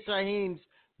DJ Shyheim's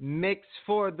mix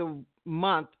for the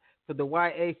month for the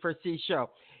YA4C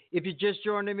show. If you're just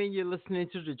joining me, you're listening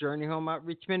to the Journey Home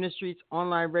Outreach Ministries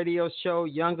online radio show,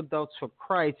 Young Adults for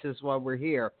Christ is why we're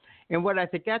here. And what I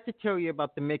forgot to tell you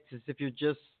about the mixes, if you're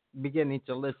just beginning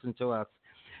to listen to us,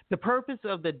 the purpose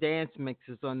of the dance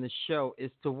mixes on the show is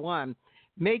to, one,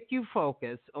 make you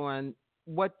focus on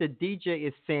what the DJ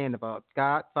is saying about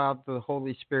God, Father, the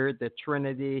Holy Spirit, the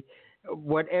Trinity,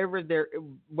 whatever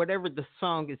the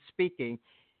song is speaking.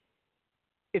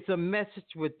 It's a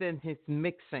message within his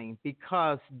mixing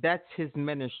because that's his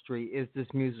ministry, is this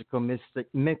musical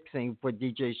mixing for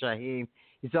DJ Shyheim.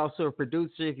 He's also a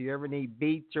producer. If you ever need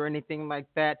beats or anything like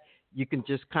that, you can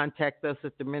just contact us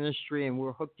at the ministry and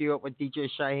we'll hook you up with DJ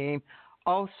Shyheim.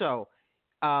 Also,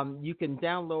 you can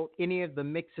download any of the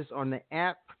mixes on the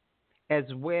app, as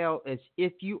well as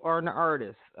if you are an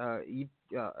artist, a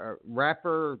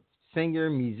rapper, singer,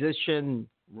 musician,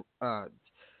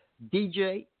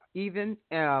 DJ even,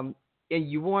 and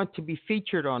you want to be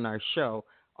featured on our show,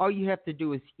 all you have to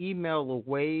do is email a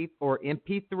WAV or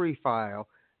MP3 file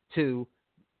to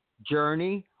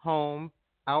journeyhome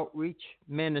Outreach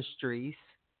Ministries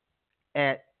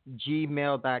at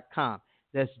gmail.com.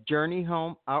 That's Journey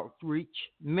Home Outreach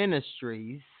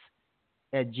Ministries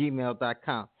at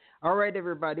gmail.com. All right,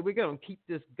 everybody, we're going to keep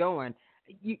this going.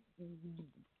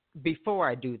 Before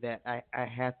I do that, I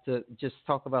have to just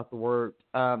talk about the word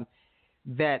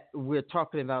that we're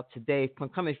talking about today,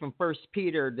 coming from 1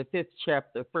 Peter, the 5th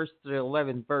chapter, 1st to the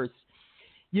 11th verse.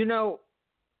 You know,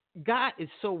 God is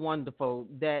so wonderful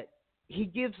that he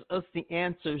gives us the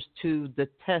answers to the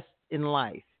test in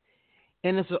life.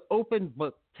 And it's an open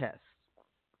book test.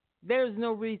 There's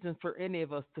no reason for any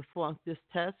of us to flunk this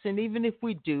test. And even if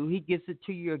we do, he gives it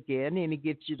to you again, and he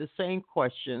gives you the same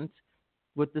questions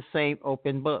with the same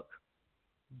open book.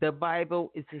 The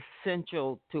Bible is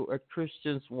essential to a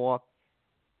Christian's walk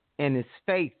and his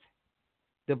faith.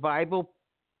 The Bible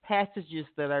passages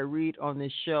that I read on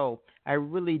this show, I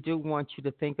really do want you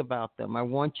to think about them. I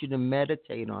want you to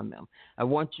meditate on them. I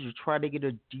want you to try to get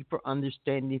a deeper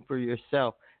understanding for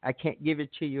yourself. I can't give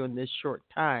it to you in this short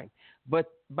time.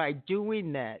 But by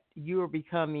doing that, you are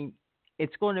becoming,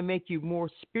 it's going to make you more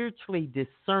spiritually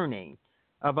discerning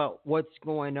about what's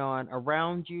going on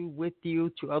around you, with you,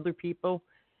 to other people.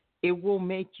 It will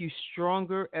make you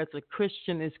stronger as a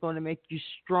Christian. It's going to make you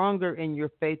stronger in your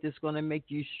faith. It's going to make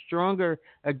you stronger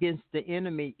against the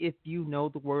enemy if you know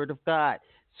the word of God.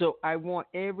 So I want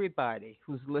everybody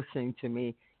who's listening to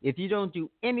me, if you don't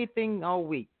do anything all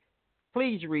week,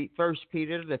 please read 1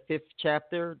 Peter, the 5th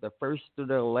chapter, the 1st to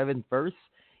the 11th verse,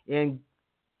 and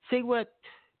see what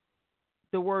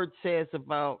the word says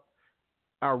about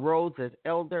our roles as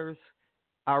elders,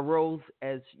 our roles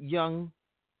as young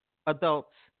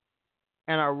adults,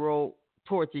 and our role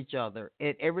towards each other.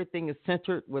 And everything is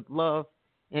centered with love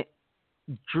and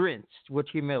drenched with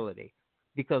humility,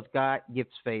 because God gives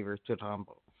favor to the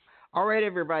humble. All right,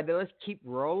 everybody, let's keep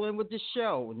rolling with the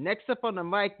show. Next up on the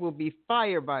mic will be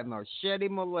Fire by Machete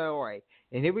Malloy.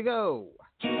 And here we go.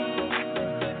 It's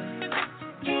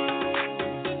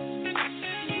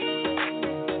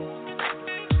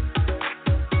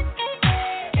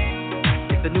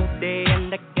a new day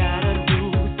and I got a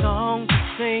new song to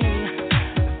sing.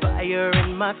 The fire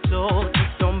in my soul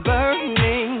keeps on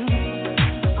burning.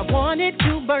 I want it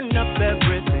to burn up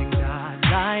everything not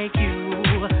like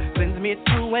you. Cleanse me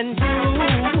through and through.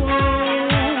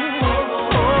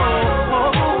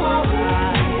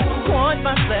 I want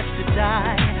my flesh to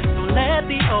die. So let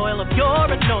the oil of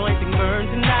your anointing burn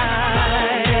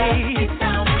tonight. It's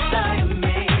down inside of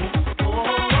me.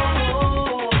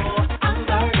 I'm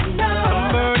burning up.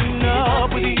 I'm burning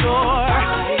up with your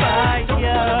fire.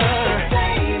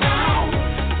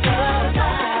 Cause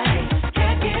I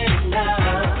can't get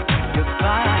enough. Your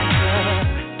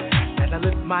fire. As I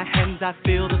lift my hands, I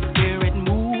feel the Spirit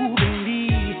moving me.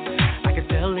 I can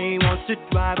tell he wants to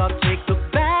drive, I'll take the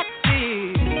back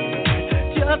seat.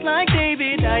 Just like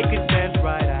David, I could dance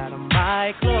right out of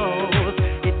my clothes.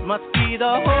 It must be the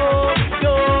Holy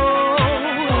Ghost.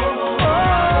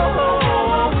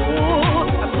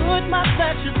 I put my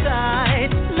flesh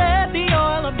aside. Let the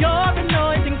oil of your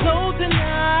anointing flow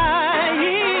tonight.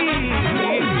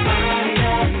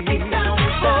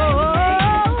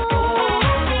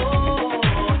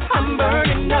 I'm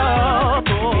burning up.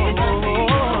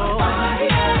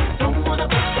 Don't wanna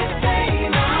put this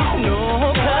flame out.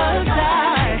 No, 'cause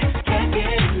I can't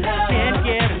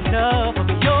get enough of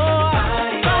your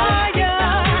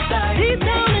fire. Deep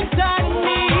down inside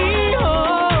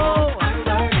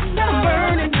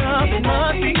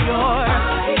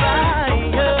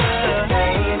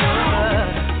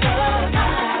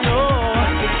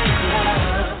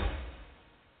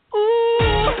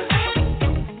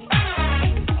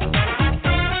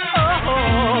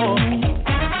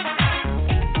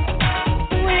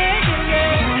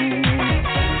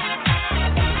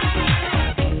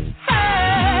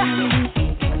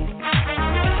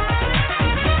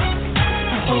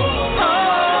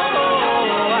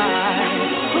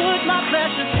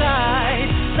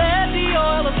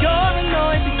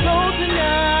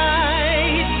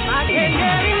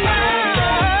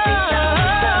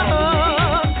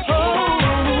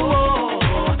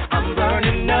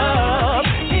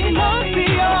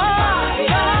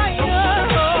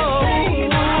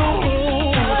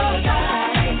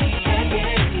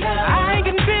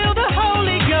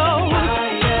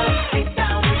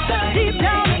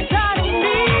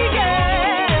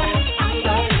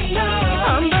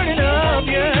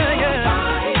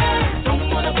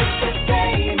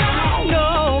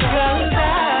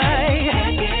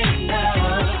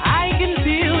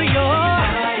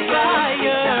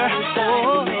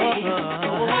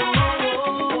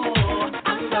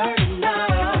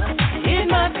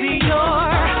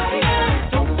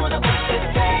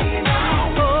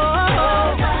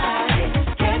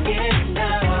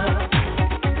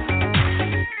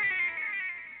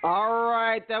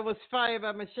that was Fire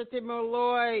by Machete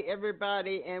Molloy,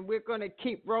 everybody. And we're going to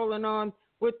keep rolling on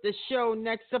with the show.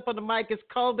 Next up on the mic is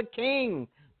Called the King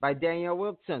by Daniel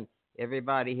Wilson.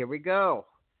 Everybody, here we go.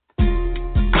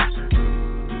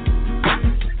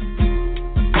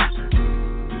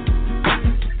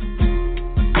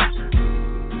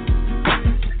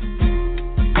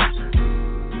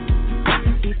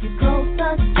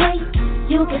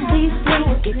 You can be free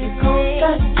if you call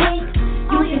the king.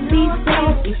 You can be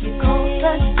free if you call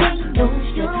the king. No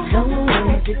stress, no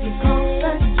worries if you call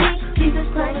the king. Jesus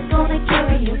Christ is gonna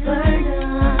carry your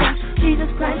burden.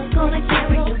 Jesus Christ is gonna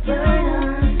carry your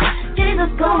burden.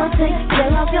 Jesus gonna take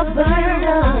care of your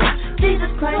burden.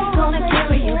 Jesus Christ is gonna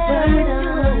carry your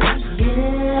burden.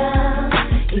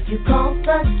 Yeah. If you call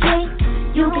the king,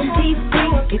 you can be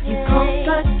free. If you call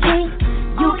the king,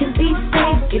 you can be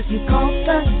safe. If you call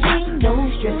the king, no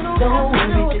stress, no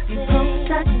worries. If you call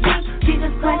the king,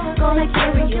 Jesus Christ is gonna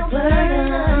carry your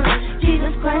burden.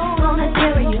 Jesus Christ is gonna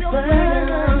carry your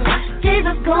burden.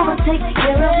 Jesus gonna take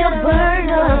care of your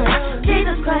burden.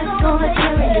 Jesus Christ is gonna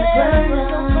carry your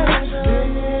burden.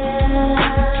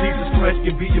 Jesus Christ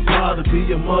can be your father, be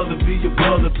your mother, be your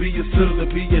brother, be your sister,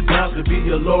 be your doctor, be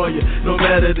your lawyer. No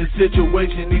matter the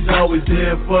situation, he's always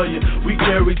there for you. We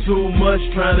carry too much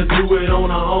trying to do it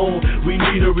on our own. We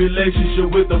need a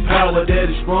relationship with the power that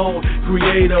is strong.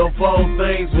 Creator of all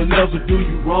things will never do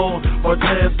you wrong. Our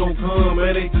time's gonna come,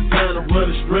 it ain't the time to run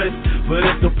the stress, but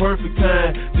it's the perfect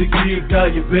time to give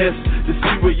God your best, to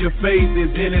see where your faith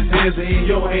is in his hands and in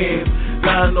your hands.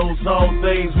 God knows all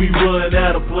things, we run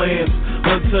out of plans.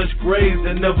 Untouched graves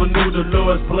that never knew the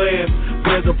Lord's plans.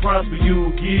 Plans to prosper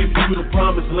you, give you the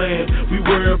promised land. We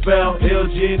worry about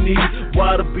LG&E,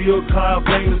 water bill, car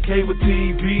payments, cable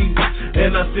TV,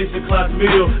 and our 6 o'clock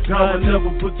meal. God will never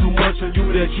put too much on you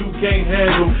that you can't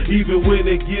handle. Even when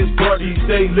it gets dark, he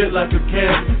stay lit like a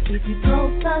candle. If you call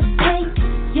the king,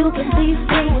 you can be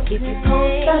free. If you call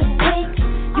the king,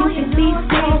 you can be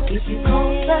free. If you call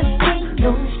the king,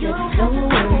 no stress, no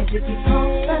worries. If you call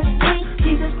the king,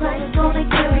 Jesus Christ is gonna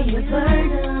carry your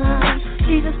burden.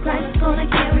 Jesus Christ is gonna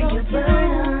carry your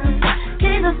burden.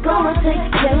 Jesus gonna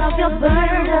take care of your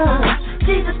burden.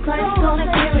 Jesus Christ is gonna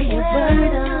carry your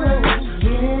burden.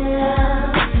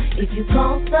 Yeah. If you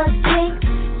call the king,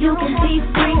 you can be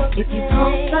free. If you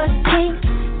call the king,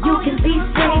 you can be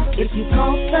safe. If you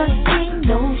call the king,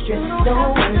 no stress, no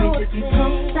worries. If you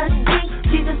call the king,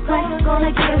 Jesus Christ is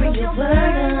gonna carry your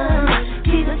burden.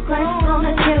 Jesus Christ is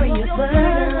gonna carry your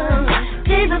burden.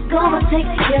 Jesus gonna take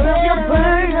care of your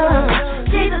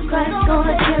burden. Jesus Christ is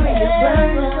gonna carry your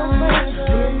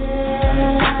burden.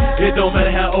 It don't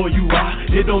matter how old you are,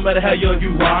 it don't matter how young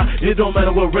you are, it don't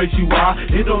matter what race you are,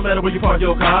 it don't matter where you park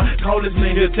your car. Call his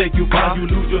name, he'll take you far. You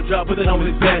lose your job, put it on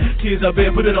his back. Kids out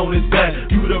there, put it on his back.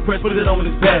 You depressed, put it on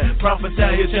his back. Prophesy,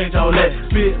 he'll change all that.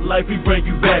 Spit life, he bring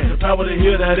you back. Power to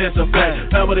hear that, that's a fact.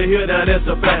 Power to hear that, that's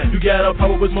a fact. You got a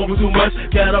problem with smoking too much,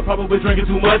 got a problem with drinking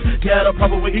too much, got a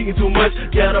problem with eating too much,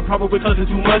 got a problem with cussing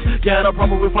too much, got a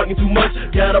problem with fighting too much,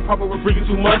 got a problem with freaking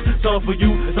too much. Some for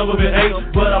you, some of it ain't,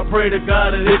 but I pray to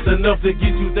God that it's enough to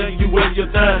get you thinking you waste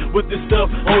your time with this stuff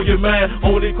on your mind.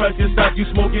 Only Christ can stop you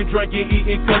smoking, drinking,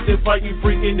 eating, cussing, fighting,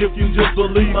 freaking. If you just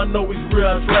believe, I know it's real.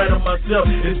 I tried it myself.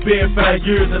 It's been 5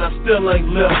 years and I still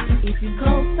ain't left. If you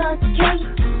call the king,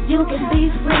 you can be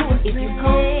free. If you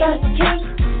call the king,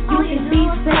 you can be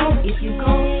safe. If you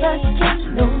call the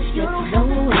king, no stress, no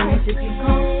worries. If you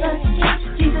call the king,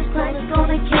 Jesus Christ is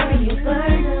gonna carry your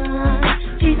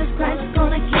burden. Jesus Christ is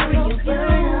gonna carry your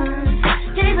burden.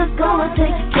 Jesus gonna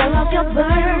take care of your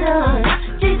burden.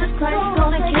 Jesus Christ is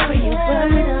gonna carry your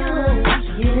burden.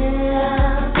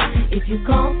 Yeah. If you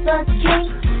call the king,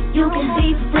 you can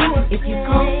be free. If you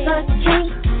call the king,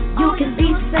 you can be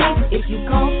safe. If you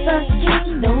call the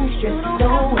king, no stress,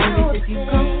 no worries. If you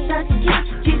call the king,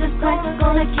 Jesus Christ is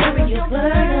gonna carry your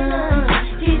burden.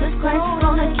 Jesus Christ is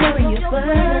gonna carry your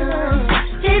burden.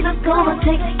 Jesus gonna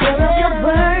take care of your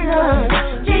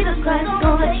burden. Jesus Christ is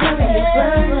gonna carry your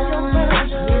burden.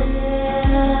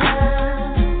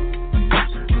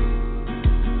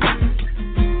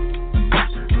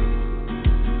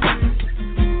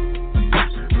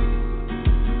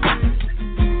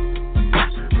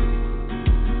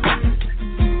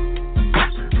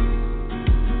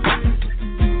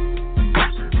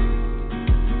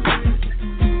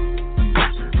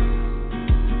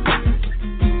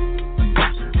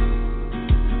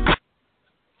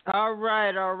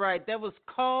 All right. That was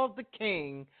Called the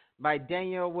King by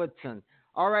Daniel Woodson.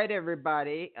 All right,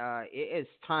 everybody. It is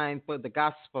time for the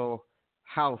Gospel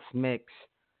House Mix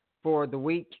for the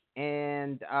week.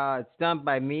 And it's done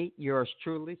by me, yours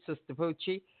truly,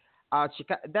 Sistapoochie.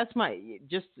 That's my,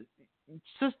 just,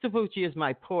 Sistapoochie is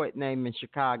my poet name in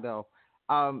Chicago.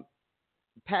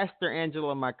 Pastor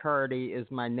Angela McCarty is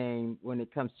my name when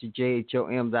it comes to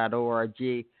jhom.org.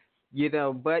 You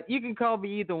know, but you can call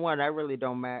me either one. I really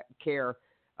don't care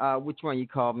which one you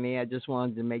called me. I just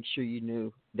wanted to make sure you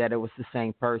knew that it was the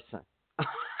same person.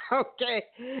 Okay,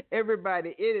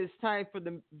 everybody, it is time for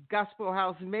the Gospel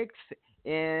House Mix,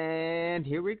 and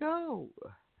here we go.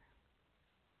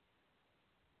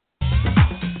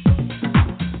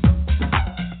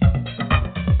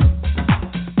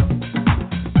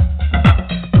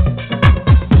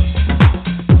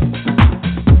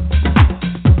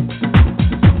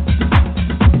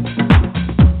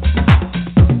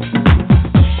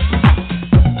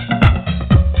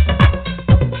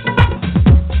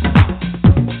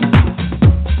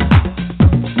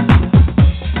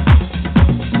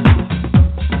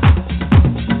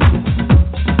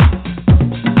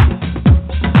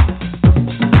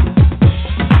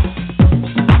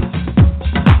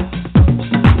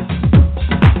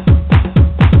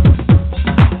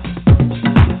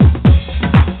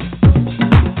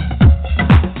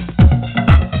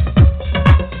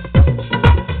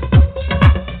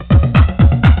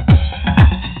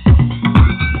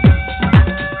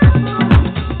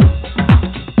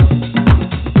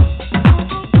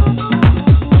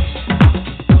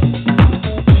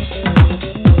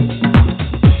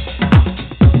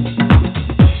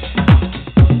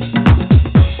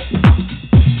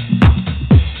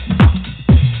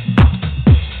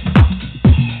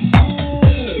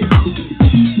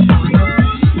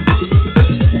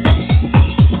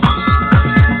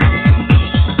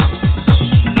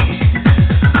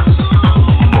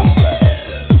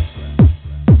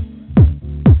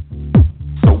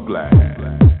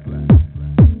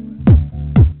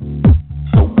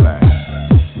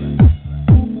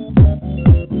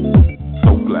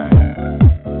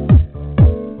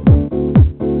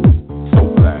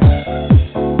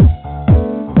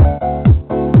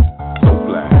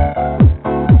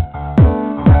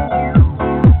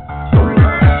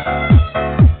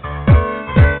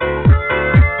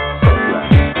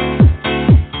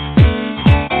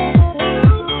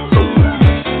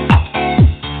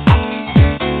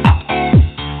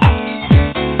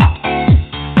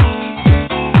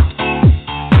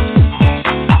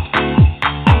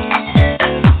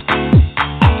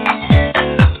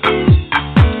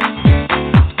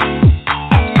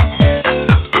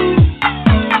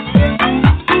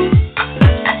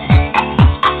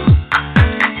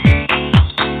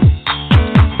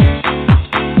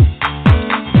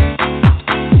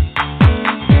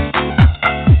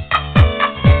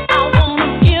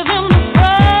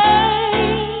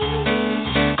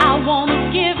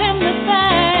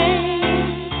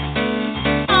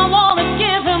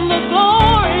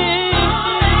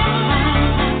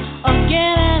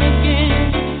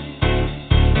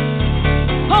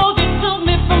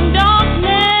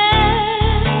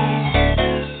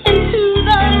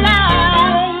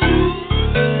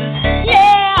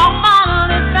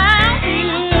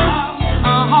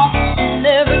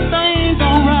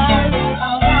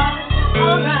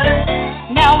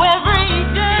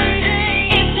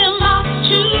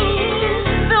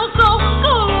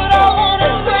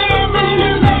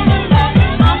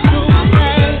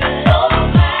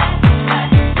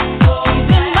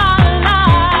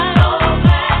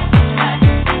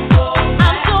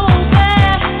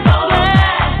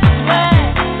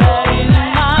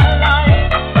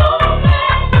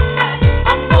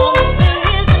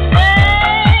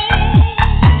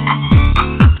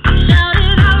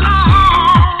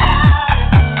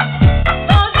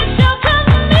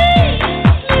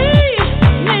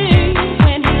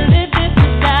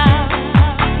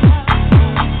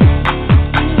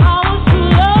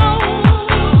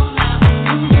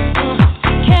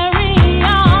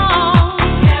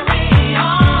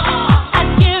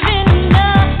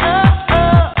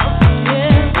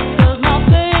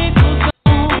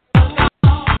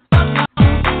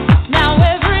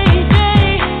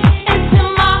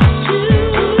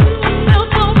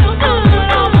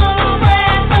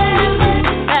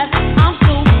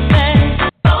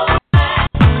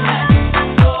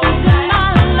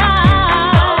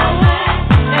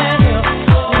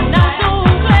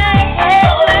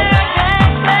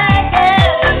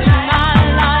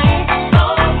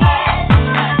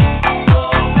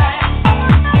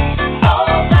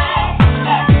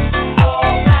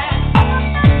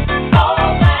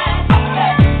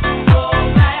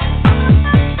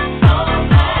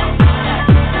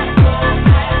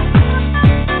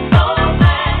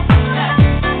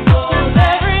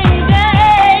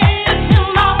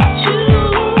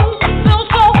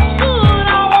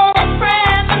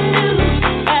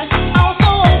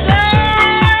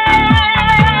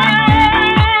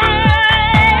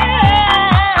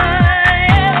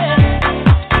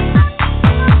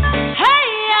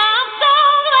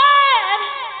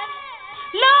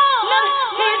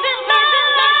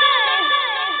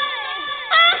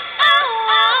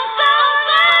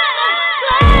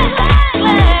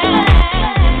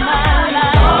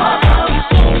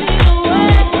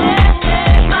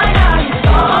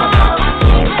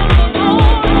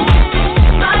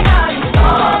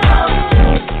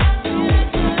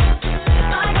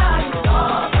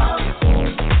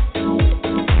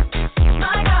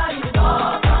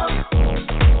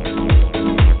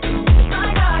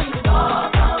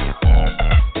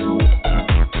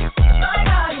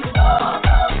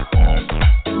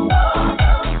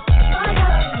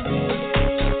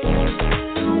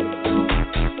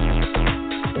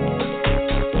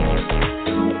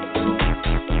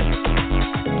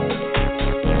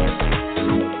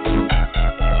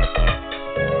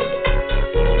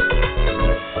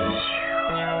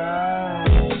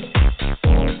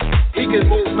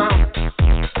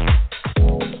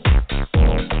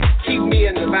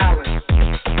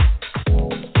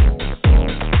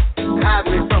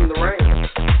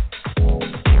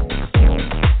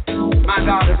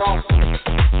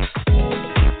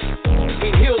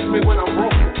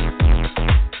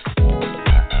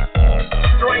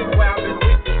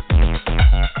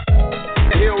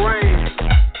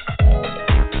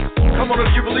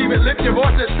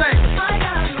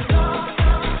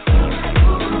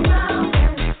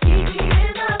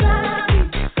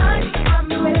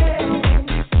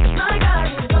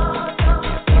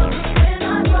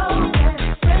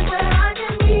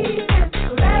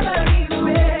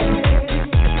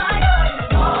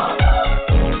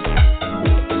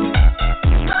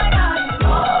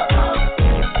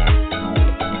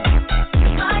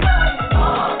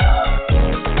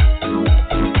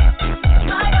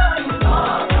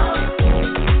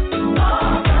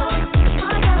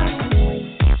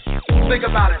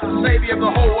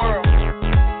 world.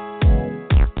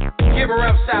 Giver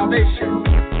of salvation.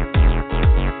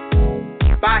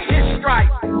 By his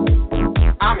stripes,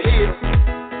 I'm healed.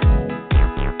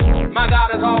 My God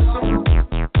is awesome.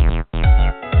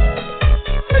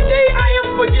 Today I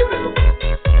am forgiven.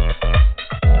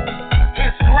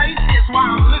 His grace is why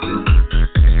I'm living.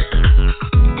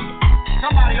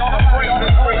 Somebody ought to pray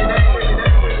this way.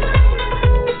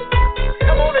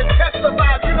 Come on and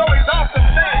testify. You know he's awesome.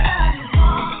 Say it.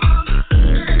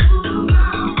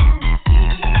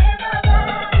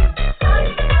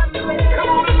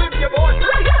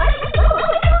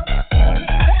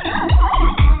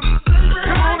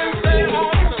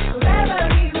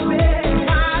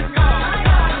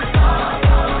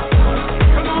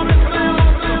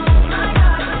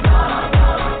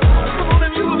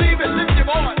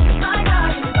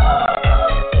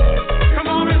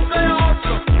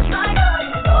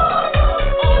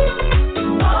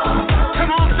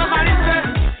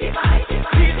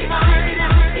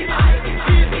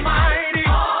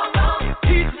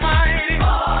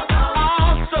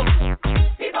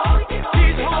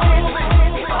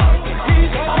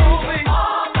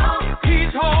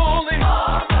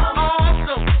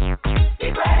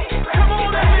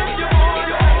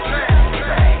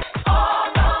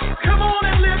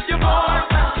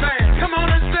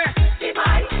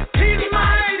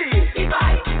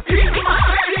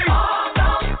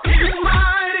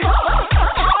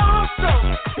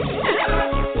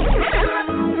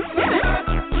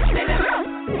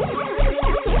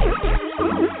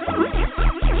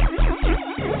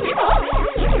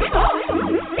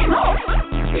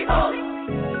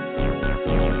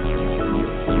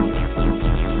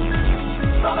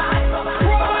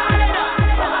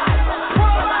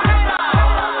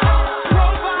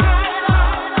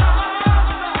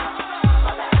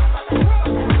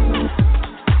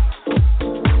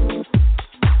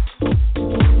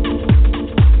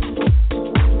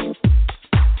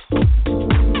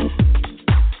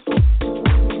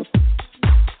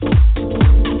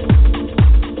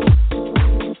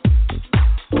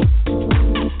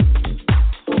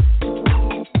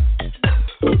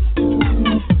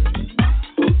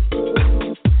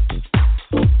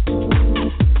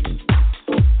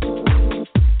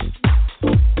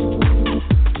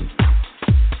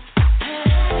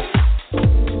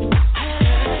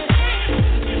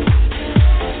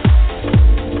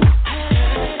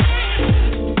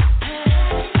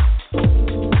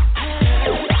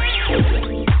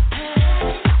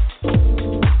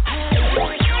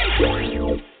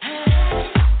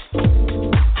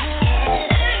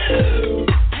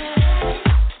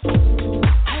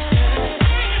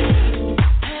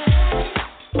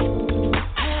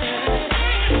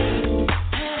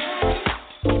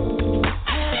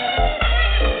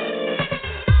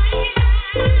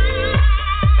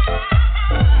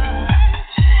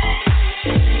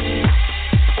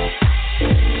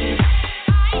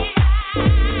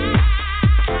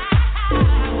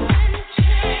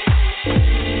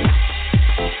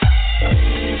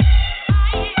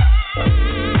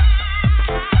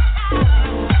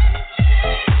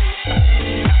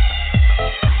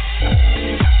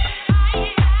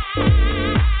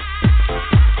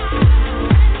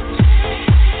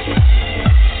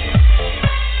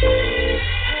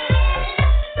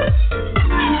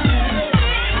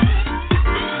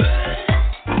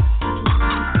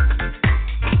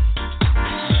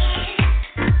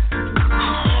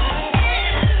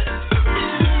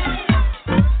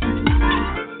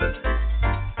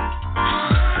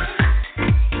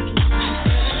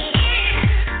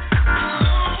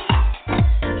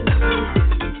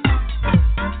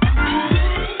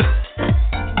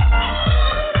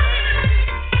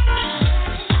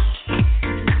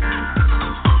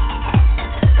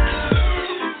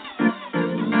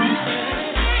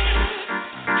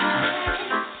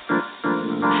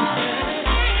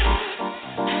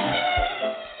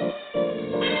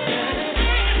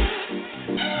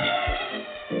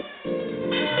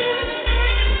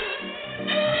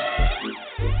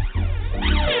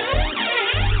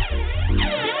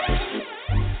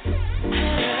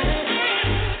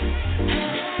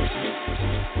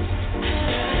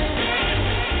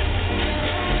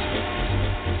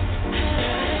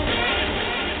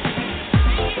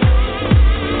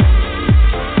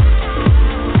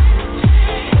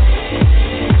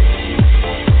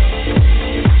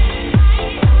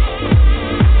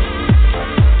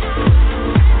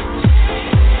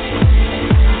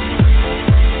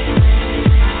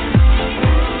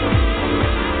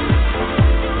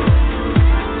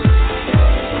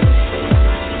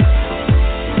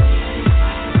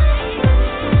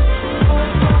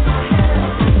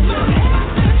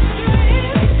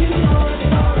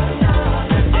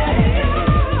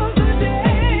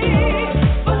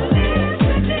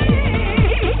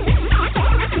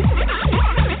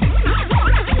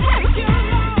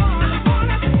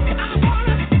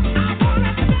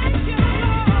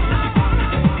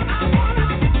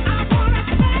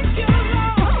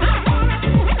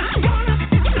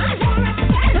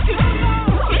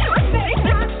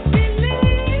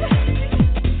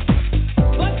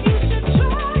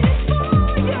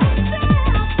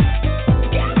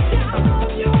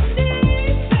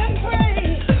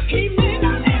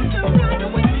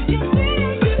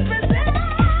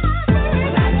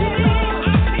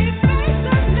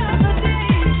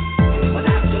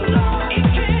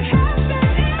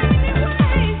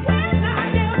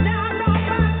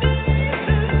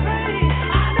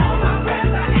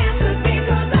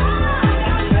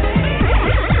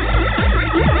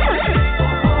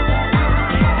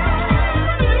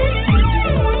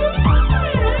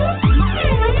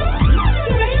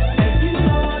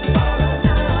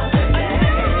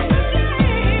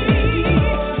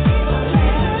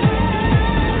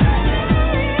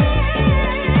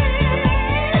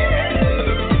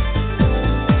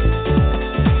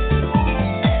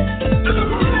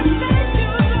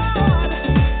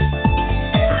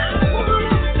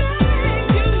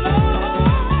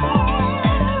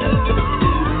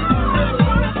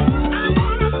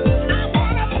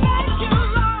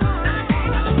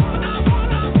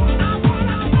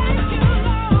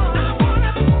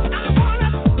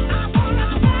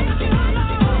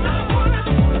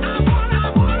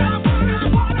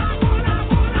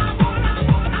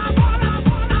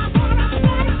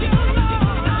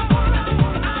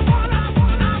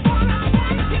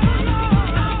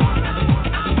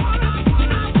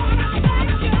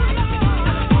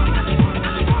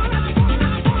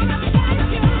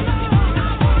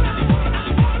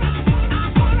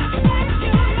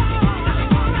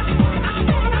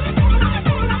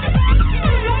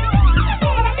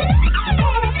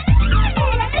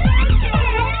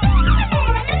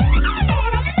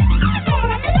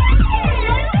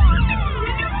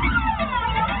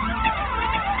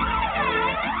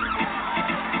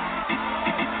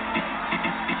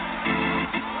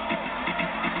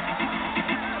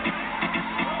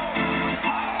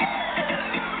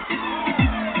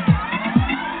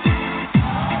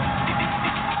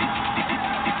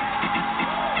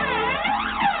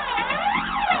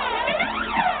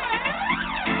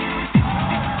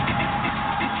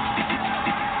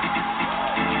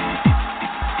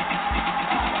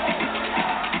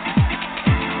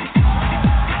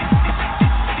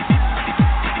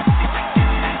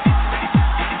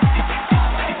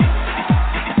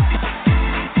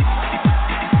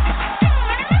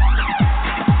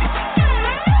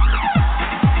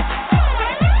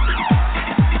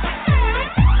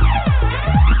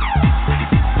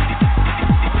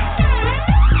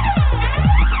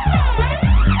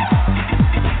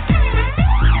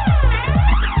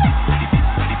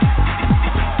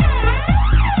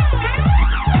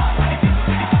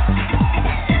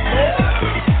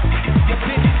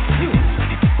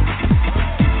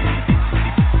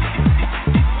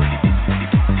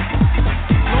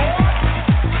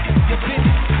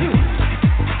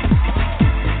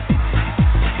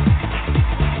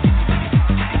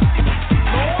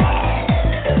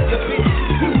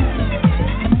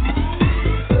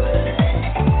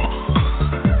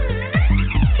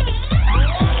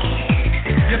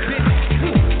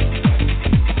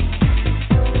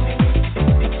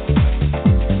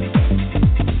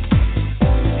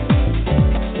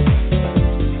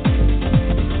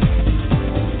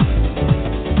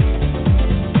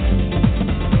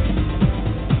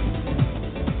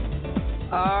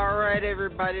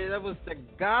 everybody. That was the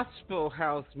Gospel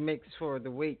House mix for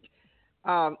the week.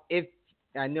 If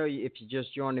I know you, if you're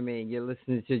just joining me and you're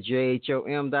listening to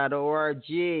JHOM.org,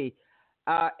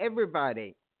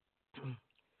 everybody,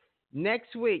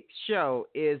 next week's show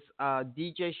is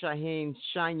DJ Shyheim's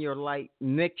Shine Your Light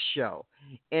mix show,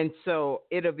 and so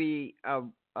it'll be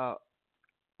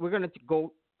we're going to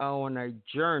go on a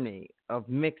journey of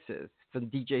mixes from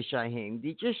DJ Shyheim.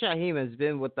 DJ Shyheim has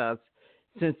been with us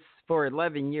for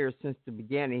 11 years since the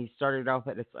beginning. He started off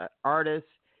as an artist.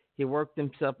 He worked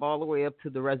himself all the way up to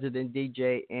the resident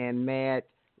DJ, and mad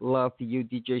love to you,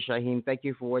 DJ Shyheim. Thank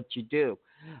you for what you do.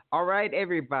 All right,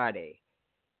 everybody.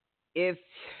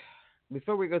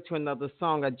 Before we go to another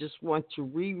song, I just want to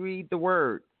reread the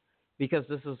word, because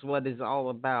this is what it's all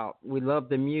about. We love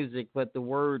the music, but the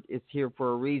word is here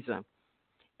for a reason.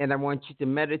 And I want you to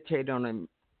meditate on it,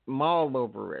 mull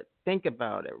over it, think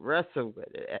about it, wrestle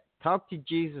with it, talk to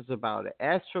Jesus about it,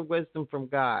 ask for wisdom from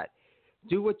God.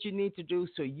 Do what you need to do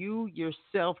so you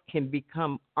yourself can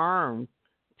become armed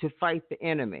to fight the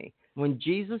enemy. When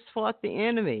Jesus fought the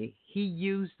enemy, he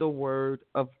used the word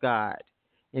of God.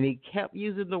 And he kept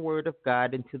using the word of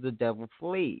God until the devil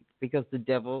fled, because the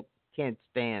devil can't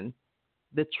stand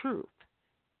the truth.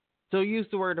 So use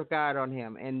the word of God on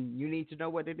him, and you need to know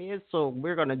what it is. So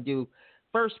we're going to do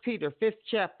 1 Peter 5th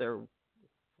chapter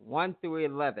 1 through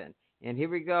 11. And here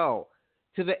we go.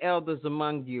 To the elders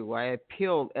among you, I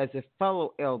appeal as a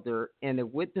fellow elder and a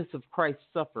witness of Christ's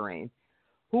suffering,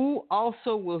 who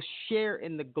also will share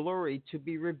in the glory to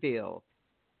be revealed.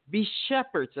 Be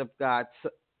shepherds of God's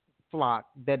flock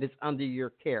that is under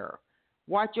your care.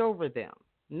 Watch over them,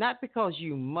 not because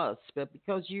you must, but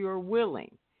because you are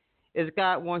willing, as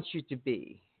God wants you to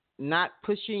be, not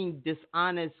pushing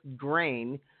dishonest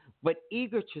grain, but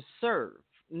eager to serve,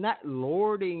 not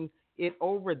lording it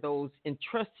over those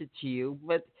entrusted to you,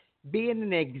 but being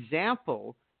an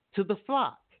example to the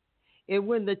flock. And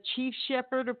when the chief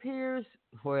shepherd appears,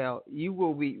 well, you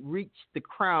will receive the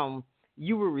crown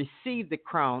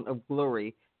of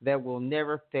glory that will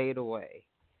never fade away.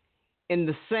 In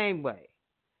the same way,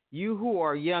 you who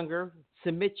are younger,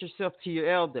 submit yourself to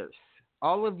your elders.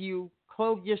 All of you,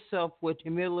 clothe yourself with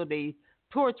humility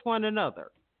towards one another,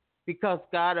 because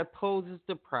God opposes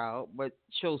the proud, but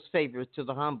shows favor to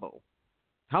the humble.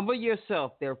 Humble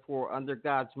yourself, therefore, under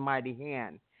God's mighty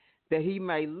hand, that he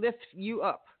may lift you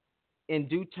up in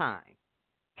due time.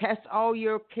 Cast all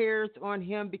your cares on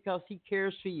him, because he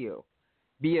cares for you.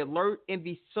 Be alert and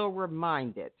be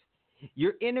sober-minded.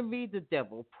 Your enemy, the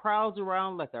devil, prowls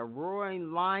around like a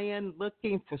roaring lion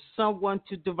looking for someone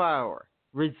to devour.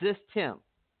 Resist him,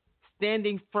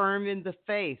 standing firm in the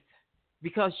faith,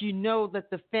 because you know that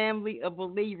the family of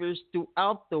believers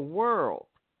throughout the world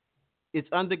is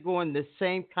undergoing the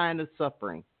same kind of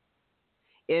suffering.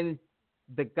 And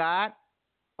the God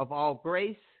of all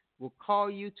grace will call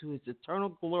you to his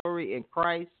eternal glory in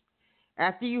Christ.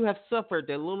 After you have suffered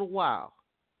a little while,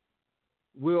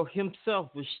 will himself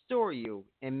restore you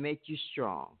and make you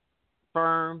strong,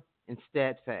 firm, and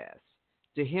steadfast.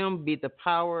 To him be the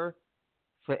power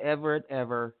forever and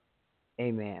ever.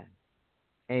 Amen.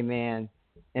 Amen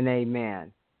and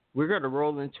amen. We're going to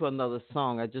roll into another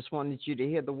song. I just wanted you to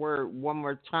hear the word one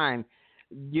more time.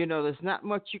 You know, there's not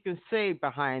much you can say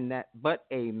behind that but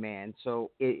amen.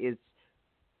 So it is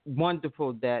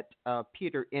wonderful that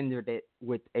Peter ended it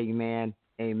with amen,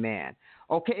 amen.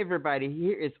 Okay, everybody,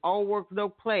 here is All Work No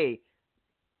Play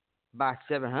by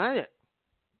 700.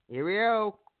 Here we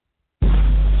go.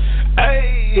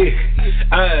 Hey,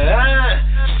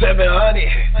 700,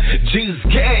 Jesus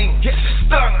Gang,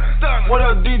 stunner. What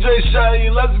up, DJ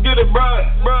Shyheim? Let's get it, bro.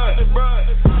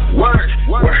 Work.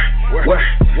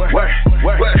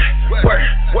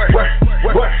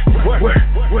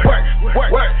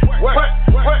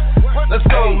 Let's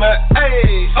go, man.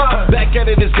 Hey, back at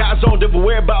it, this guy's on, never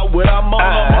worry about what I'm on.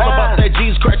 I'm all about that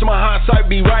Jesus Christ, my hindsight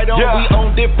be right on. We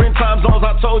on different time zones.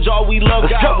 I told y'all we love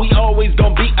God. We always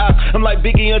gonna be out. I'm like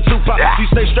Biggie and Tupac. You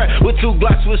stay strapped with 2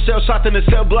 Glocks with shell shots in the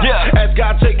cell block. As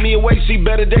God take me away, see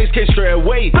better days came straight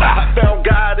away. I found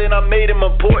God and I made him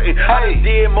important. I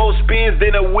did more spins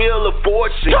than a wheel of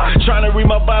fortune. Trying to read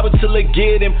my Bible till it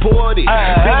get imported.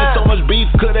 Been in so much beef,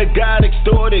 coulda got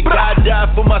extorted. God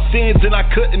died for my sins and I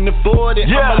couldn't afford it.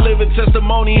 I'm a living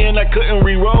testimony and I couldn't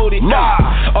rewrote it.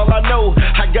 All I know,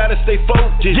 I gotta stay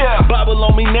focused. Bible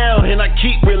on me now and I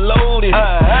keep reloading.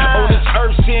 On this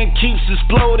earth, sin keeps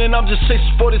exploding. I'm just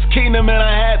chasing for this kingdom and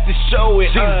I had to show it.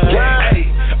 Hey,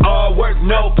 all work,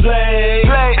 no play.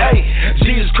 Hey,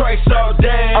 Jesus Christ all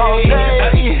day.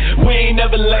 Hey, we ain't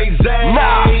never lazy.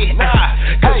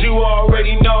 Cause you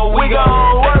already know we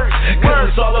gon' work. Cause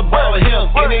it's all about him.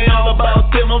 It ain't all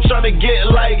about them. I'm trying to get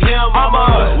like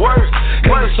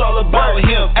all about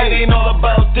him. It ain't all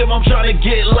about them, I'm trying to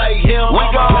get like him. We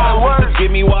gon' work.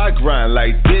 Forgive me why I grind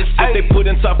like this. If they put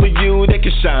on top of you, they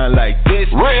can shine like this.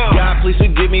 God, please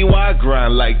forgive me why I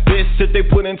grind like this. If they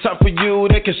put on top of you,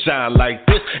 they can shine like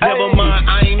this. Never mind,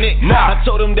 I ain't it. I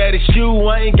told them that it's you.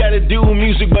 I ain't gotta do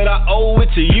music, but I owe it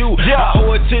to you. I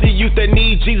owe it to the youth that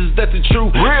need Jesus, that's the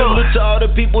truth. Salute to all the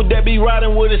people that be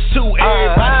riding with a suit.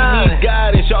 Everybody need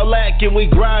guidance, y'all lacking, we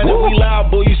grinding. We loud,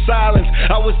 boy, you silence.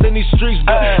 I was in these streets,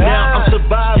 but now I'm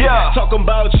surviving. Talking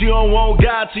about you don't want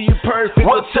God till you perfect.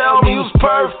 Well, tell me who's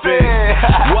perfect.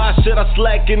 Why should I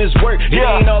slack in this work? It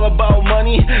ain't all about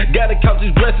money. Gotta count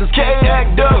these blessings, can't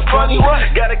act up funny.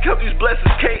 Gotta count these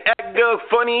blessings, can't act up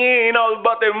funny. It ain't all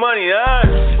about that money,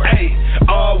 Hey,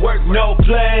 all work, no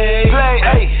play.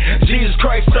 Hey, Jesus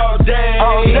Christ all day.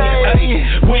 Hey,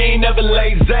 we ain't never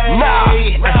lazy.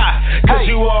 Cause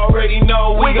you already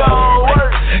know we gon'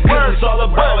 work. Cause it's all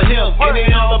about him. It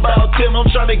ain't all about them. I'm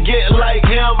trying to get like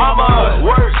him. I'ma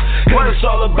work. Cause it's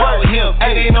all about him.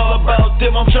 It ain't all about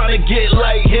them. I'm trying to get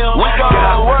like him. We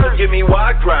gon' work. Forgive me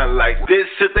why I grind like this.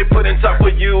 If they put on top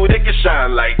of you, they can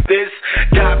shine like this.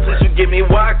 God, please forgive me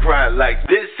why I grind like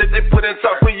this. If they put on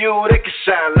top of you, they can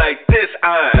shine like this.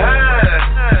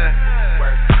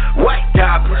 What?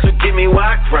 God, please forgive me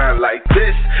why I grind like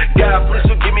this. God, please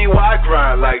forgive me why I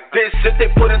grind like this. If they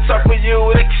put on top of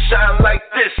you, they can shine like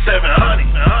this.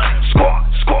 700. Score,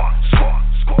 score, score.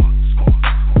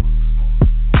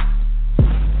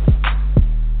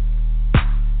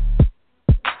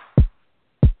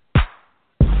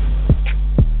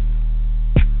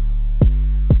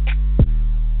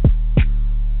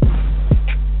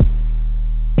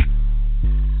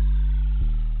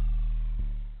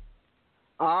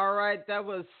 All right, that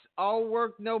was All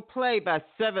Work No Play by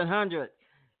 700.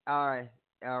 All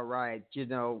right. You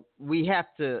know, we have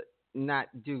to not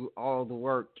do all the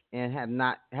work and have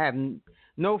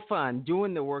no fun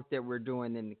doing the work that we're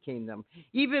doing in the kingdom.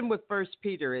 Even with 1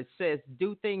 Peter, it says,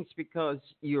 do things because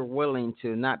you're willing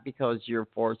to, not because you're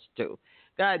forced to.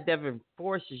 God never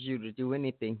forces you to do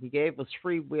anything. He gave us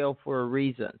free will for a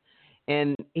reason,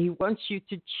 and he wants you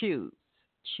to choose.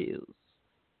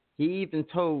 He even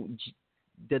told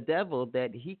the devil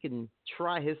that he can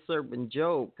try his servant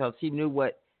Job because he knew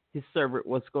what his servant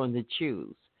was going to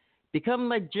choose. Become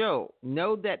like Job.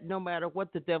 Know that no matter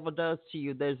what the devil does to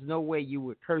you, there's no way you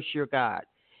would curse your God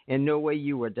and no way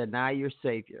you would deny your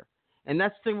Savior. And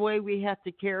that's the way we have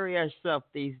to carry ourselves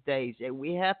these days. And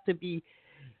we have to be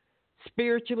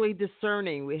spiritually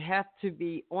discerning. We have to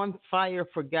be on fire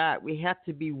for God. We have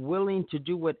to be willing to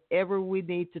do whatever we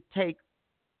need to take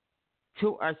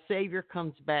till our Savior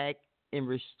comes back and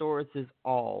restores us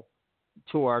all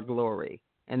to our glory.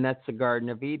 And that's the Garden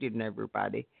of Eden,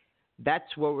 everybody.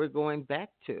 That's what we're going back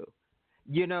to.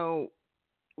 You know,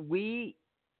 we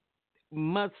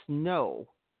must know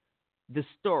the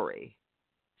story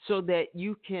so that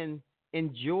you can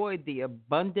enjoy the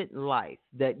abundant life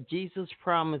that Jesus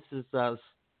promises us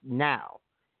now.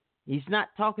 He's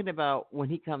not talking about when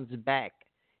he comes back.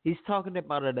 He's talking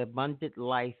about an abundant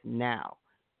life now.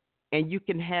 And you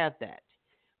can have that.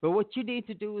 But what you need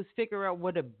to do is figure out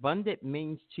what abundant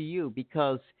means to you,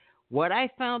 because what I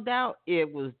found out,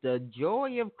 it was the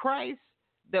joy of Christ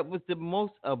that was the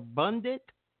most abundant,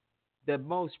 the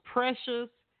most precious,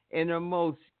 and the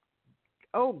most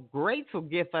grateful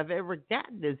gift I've ever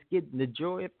gotten is getting the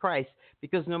joy of Christ.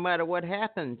 Because no matter what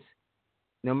happens,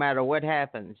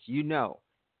 you know,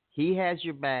 he has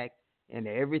your back and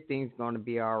everything's going to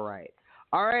be all right.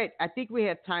 All right, I think we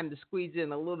have time to squeeze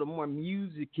in a little more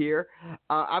music here.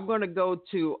 I'm going to go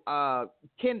to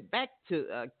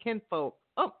Kinfolk.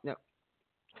 Oh, no.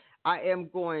 I am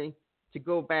going to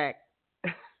go back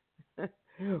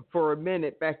for a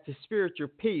minute back to spiritual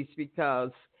peace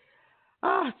because,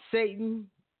 Satan,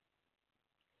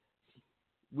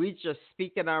 we just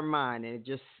speak in our mind, and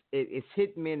it's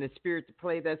hitting me in the spirit to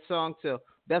play that song. So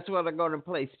that's what I'm going to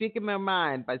play. Speak in my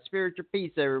mind by Spiritual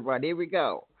Peace, everybody. Here we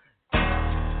go.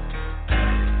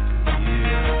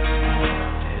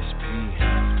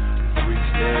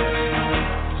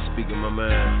 Speaking my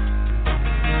mind.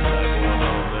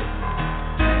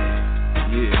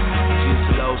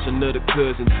 Just lost another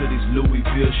cousin to these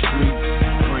Louisville streets.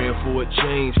 Praying for a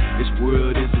change, this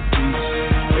world is a beast.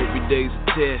 Every day's a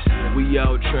test, we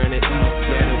all trying to eat.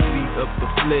 Gotta beat up the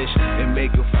flesh and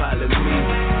make it follow me.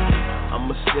 I'm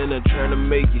a sinner trying to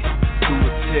make it through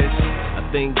a test. I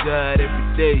thank God every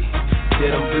day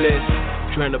that I'm blessed.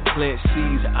 Trying to plant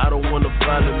seeds, I don't wanna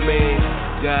follow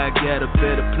man. God got a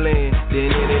better plan than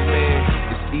any man.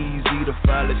 It's easy to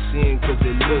follow sin cause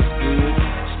it looks good.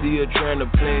 Still trying to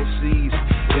plant seeds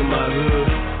in my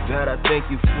hood. God, I thank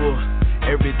you for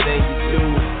Everything you do,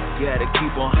 gotta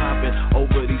keep on hopping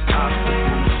over these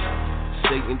obstacles.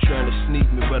 Satan trying to sneak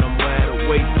me, but I'm wide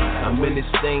awake. I'm in this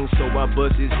thing, so I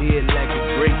bust his head like a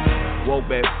grape. Walk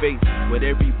by faith with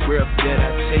every breath that I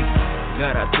take.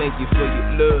 God, I thank you for your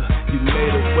love, you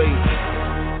made a way.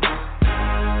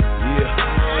 Yeah,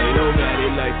 ain't nobody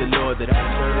like the Lord that I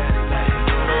serve.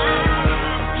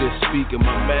 I'm just speaking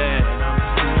my mind.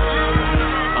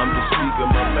 I'm just speaking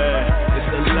my mind. It's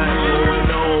a lot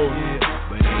going on,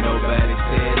 but ain't nobody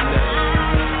saying nothing.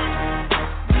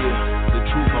 Yeah, the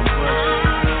truth I'm busting.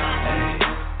 Hey,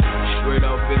 straight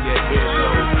off in your head,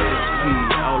 though. SP,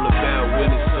 all about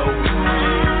winning souls.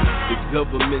 The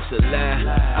government's a lie,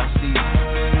 I see.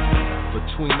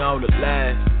 Between all the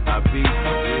lies, I be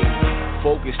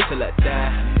focused till I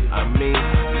die. I mean,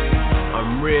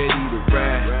 I'm ready to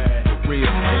ride. Real.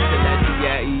 Until I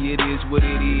DIE, it is what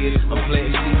it is. I'm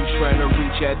planting seeds, trying to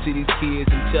reach out to these kids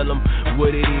and tell them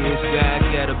what it is. God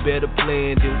got a better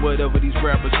plan than whatever these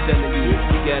rappers telling you.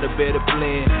 He got a better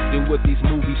plan than what these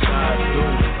movie stars do.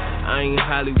 I ain't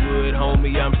Hollywood,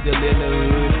 homie, I'm still in the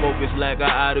hood. Focused like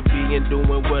I ought to be and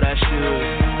doing what I should.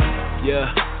 Yeah,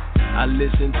 I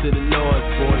listen to the Lord's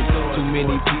voice. Too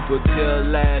many people tell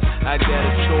lies, I got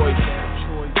a choice.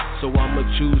 So I'ma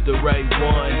choose the right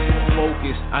one.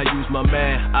 Focus, I use my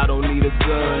mind, I don't need a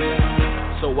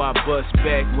gun. So I bust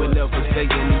back whenever they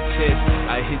any test.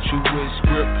 I hit you with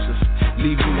scriptures,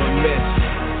 leave you a mess.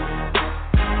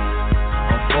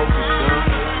 I'm focused, huh?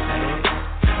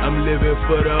 I'm living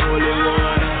for the only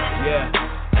one. Yeah,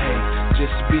 hey,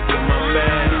 just speaking my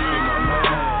mind.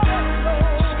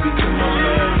 Speaking my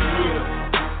mind.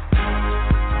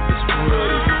 This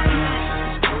world is a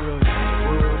beast.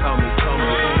 Call me.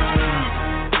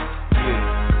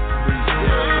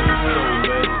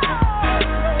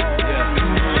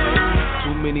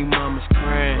 Many mamas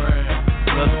crying,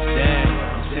 brothers dying.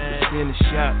 I'm sick of seeing the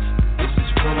shots. This is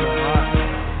from the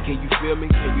heart. Can you feel me?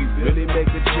 Can we really make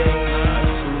a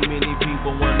change? Too many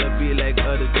people wanna be like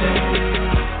other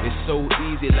things. It's so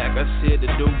easy, like I said, to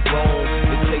do wrong.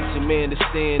 It takes a man to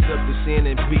stand up to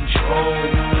sin and be strong.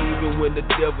 Even when the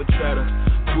devil try to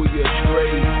pull you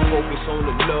astray, focus on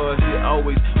the Lord. He'll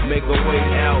always make a way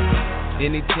out.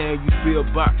 Anytime you feel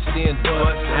boxed in,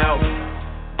 bust out.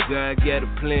 God got a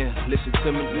plan, listen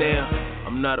to me now.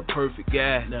 I'm not a perfect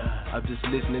guy, I'm just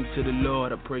listening to the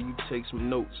Lord. I pray you take some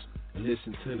notes and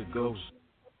listen to the ghost.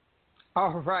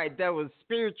 All right, that was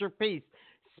Spiritual Peace,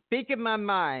 speaking my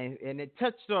mind, and it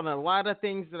touched on a lot of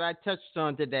things that I touched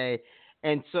on today.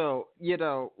 And so, you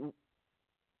know,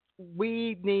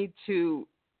 we need to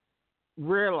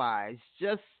realize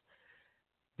just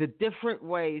the different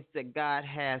ways that God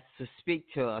has to speak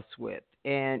to us with.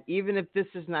 And even if this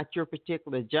is not your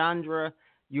particular genre,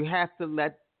 you have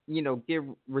to give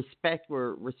respect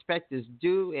where respect is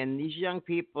due. And these young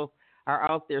people are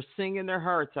out there singing their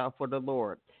hearts out for the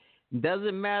Lord.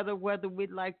 Doesn't matter whether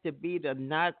we'd like to beat or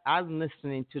not. I'm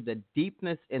listening to the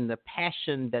deepness and the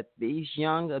passion that these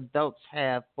young adults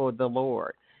have for the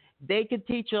Lord. They can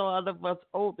teach a lot of us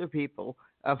older people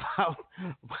about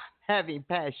having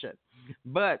passion.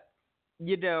 But,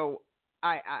 you know,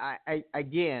 I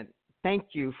again,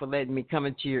 thank you for letting me come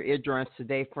into your eardrums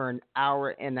today for an hour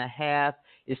and a half.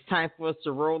 It's time for us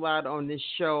to roll out on this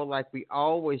show like we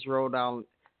always roll out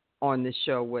on this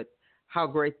show with How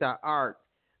Great Thou Art.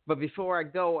 But before I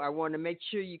go, I want to make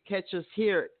sure you catch us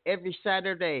here every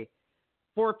Saturday,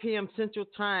 4 p.m. Central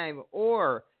Time,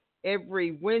 or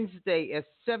every Wednesday at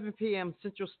 7 p.m.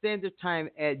 Central Standard Time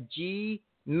at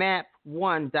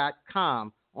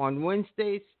gmap1.com. On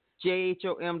Wednesdays,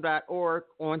 jhom.org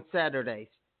on Saturdays.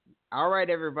 All right,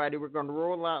 everybody, we're going to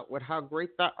roll out with How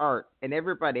Great Thou Art, and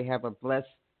everybody have a blessed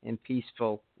and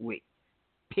peaceful week.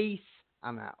 Peace.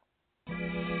 I'm out.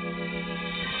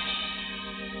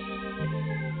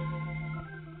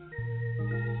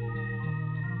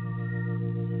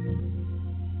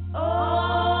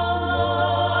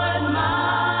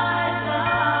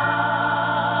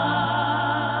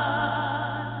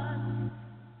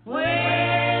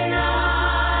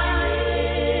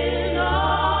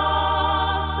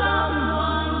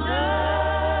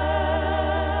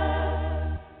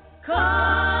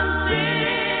 Consider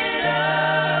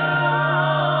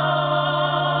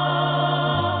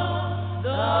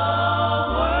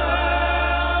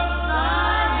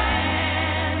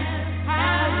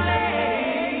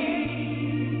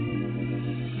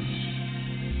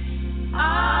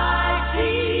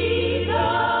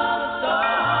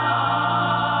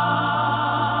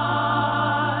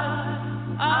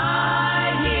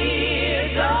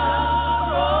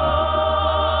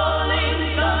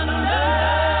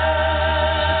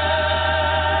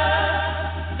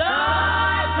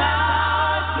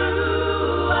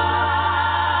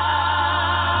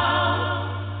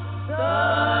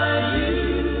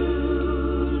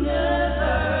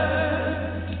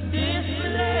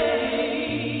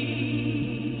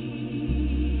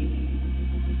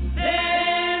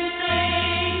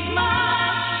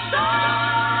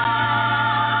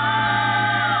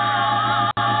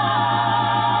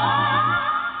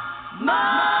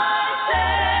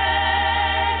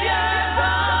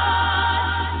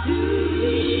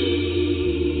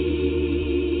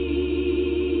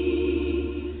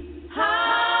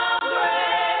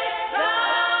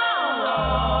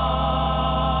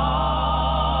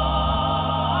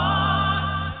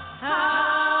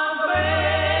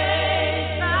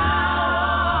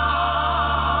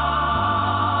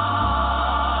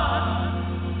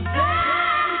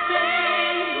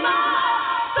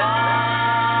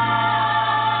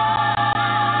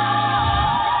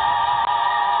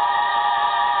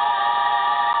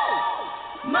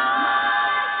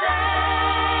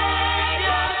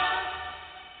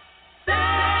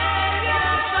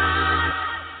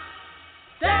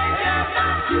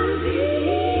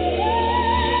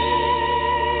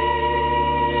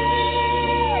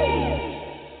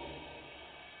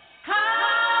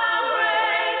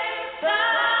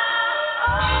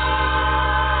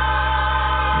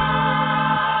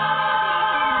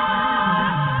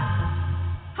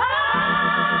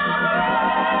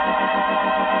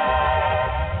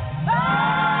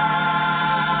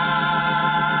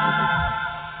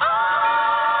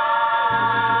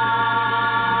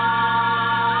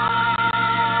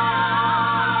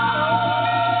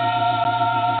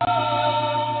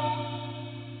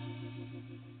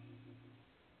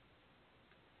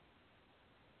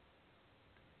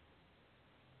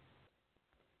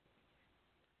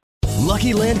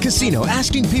Lucky Land Casino,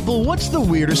 asking people, what's the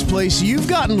weirdest place you've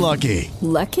gotten lucky?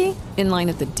 Lucky? In line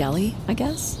at the deli, I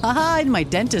guess? Aha, in my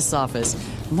dentist's office.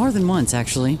 More than once,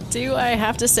 actually. Do I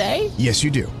have to say? Yes,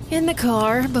 you do. In the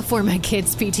car before my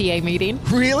kids' PTA meeting.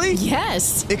 Really?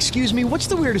 Yes. Excuse me, what's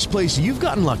the weirdest place you've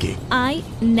gotten lucky? I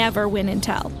never win and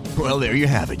tell. Well, there you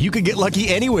have it. You can get lucky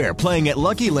anywhere, playing at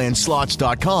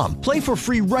LuckyLandSlots.com. Play for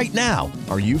free right now.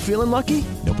 Are you feeling lucky?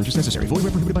 No purchase necessary. Void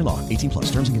where prohibited by law. 18+.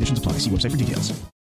 Terms and conditions apply. See website for details.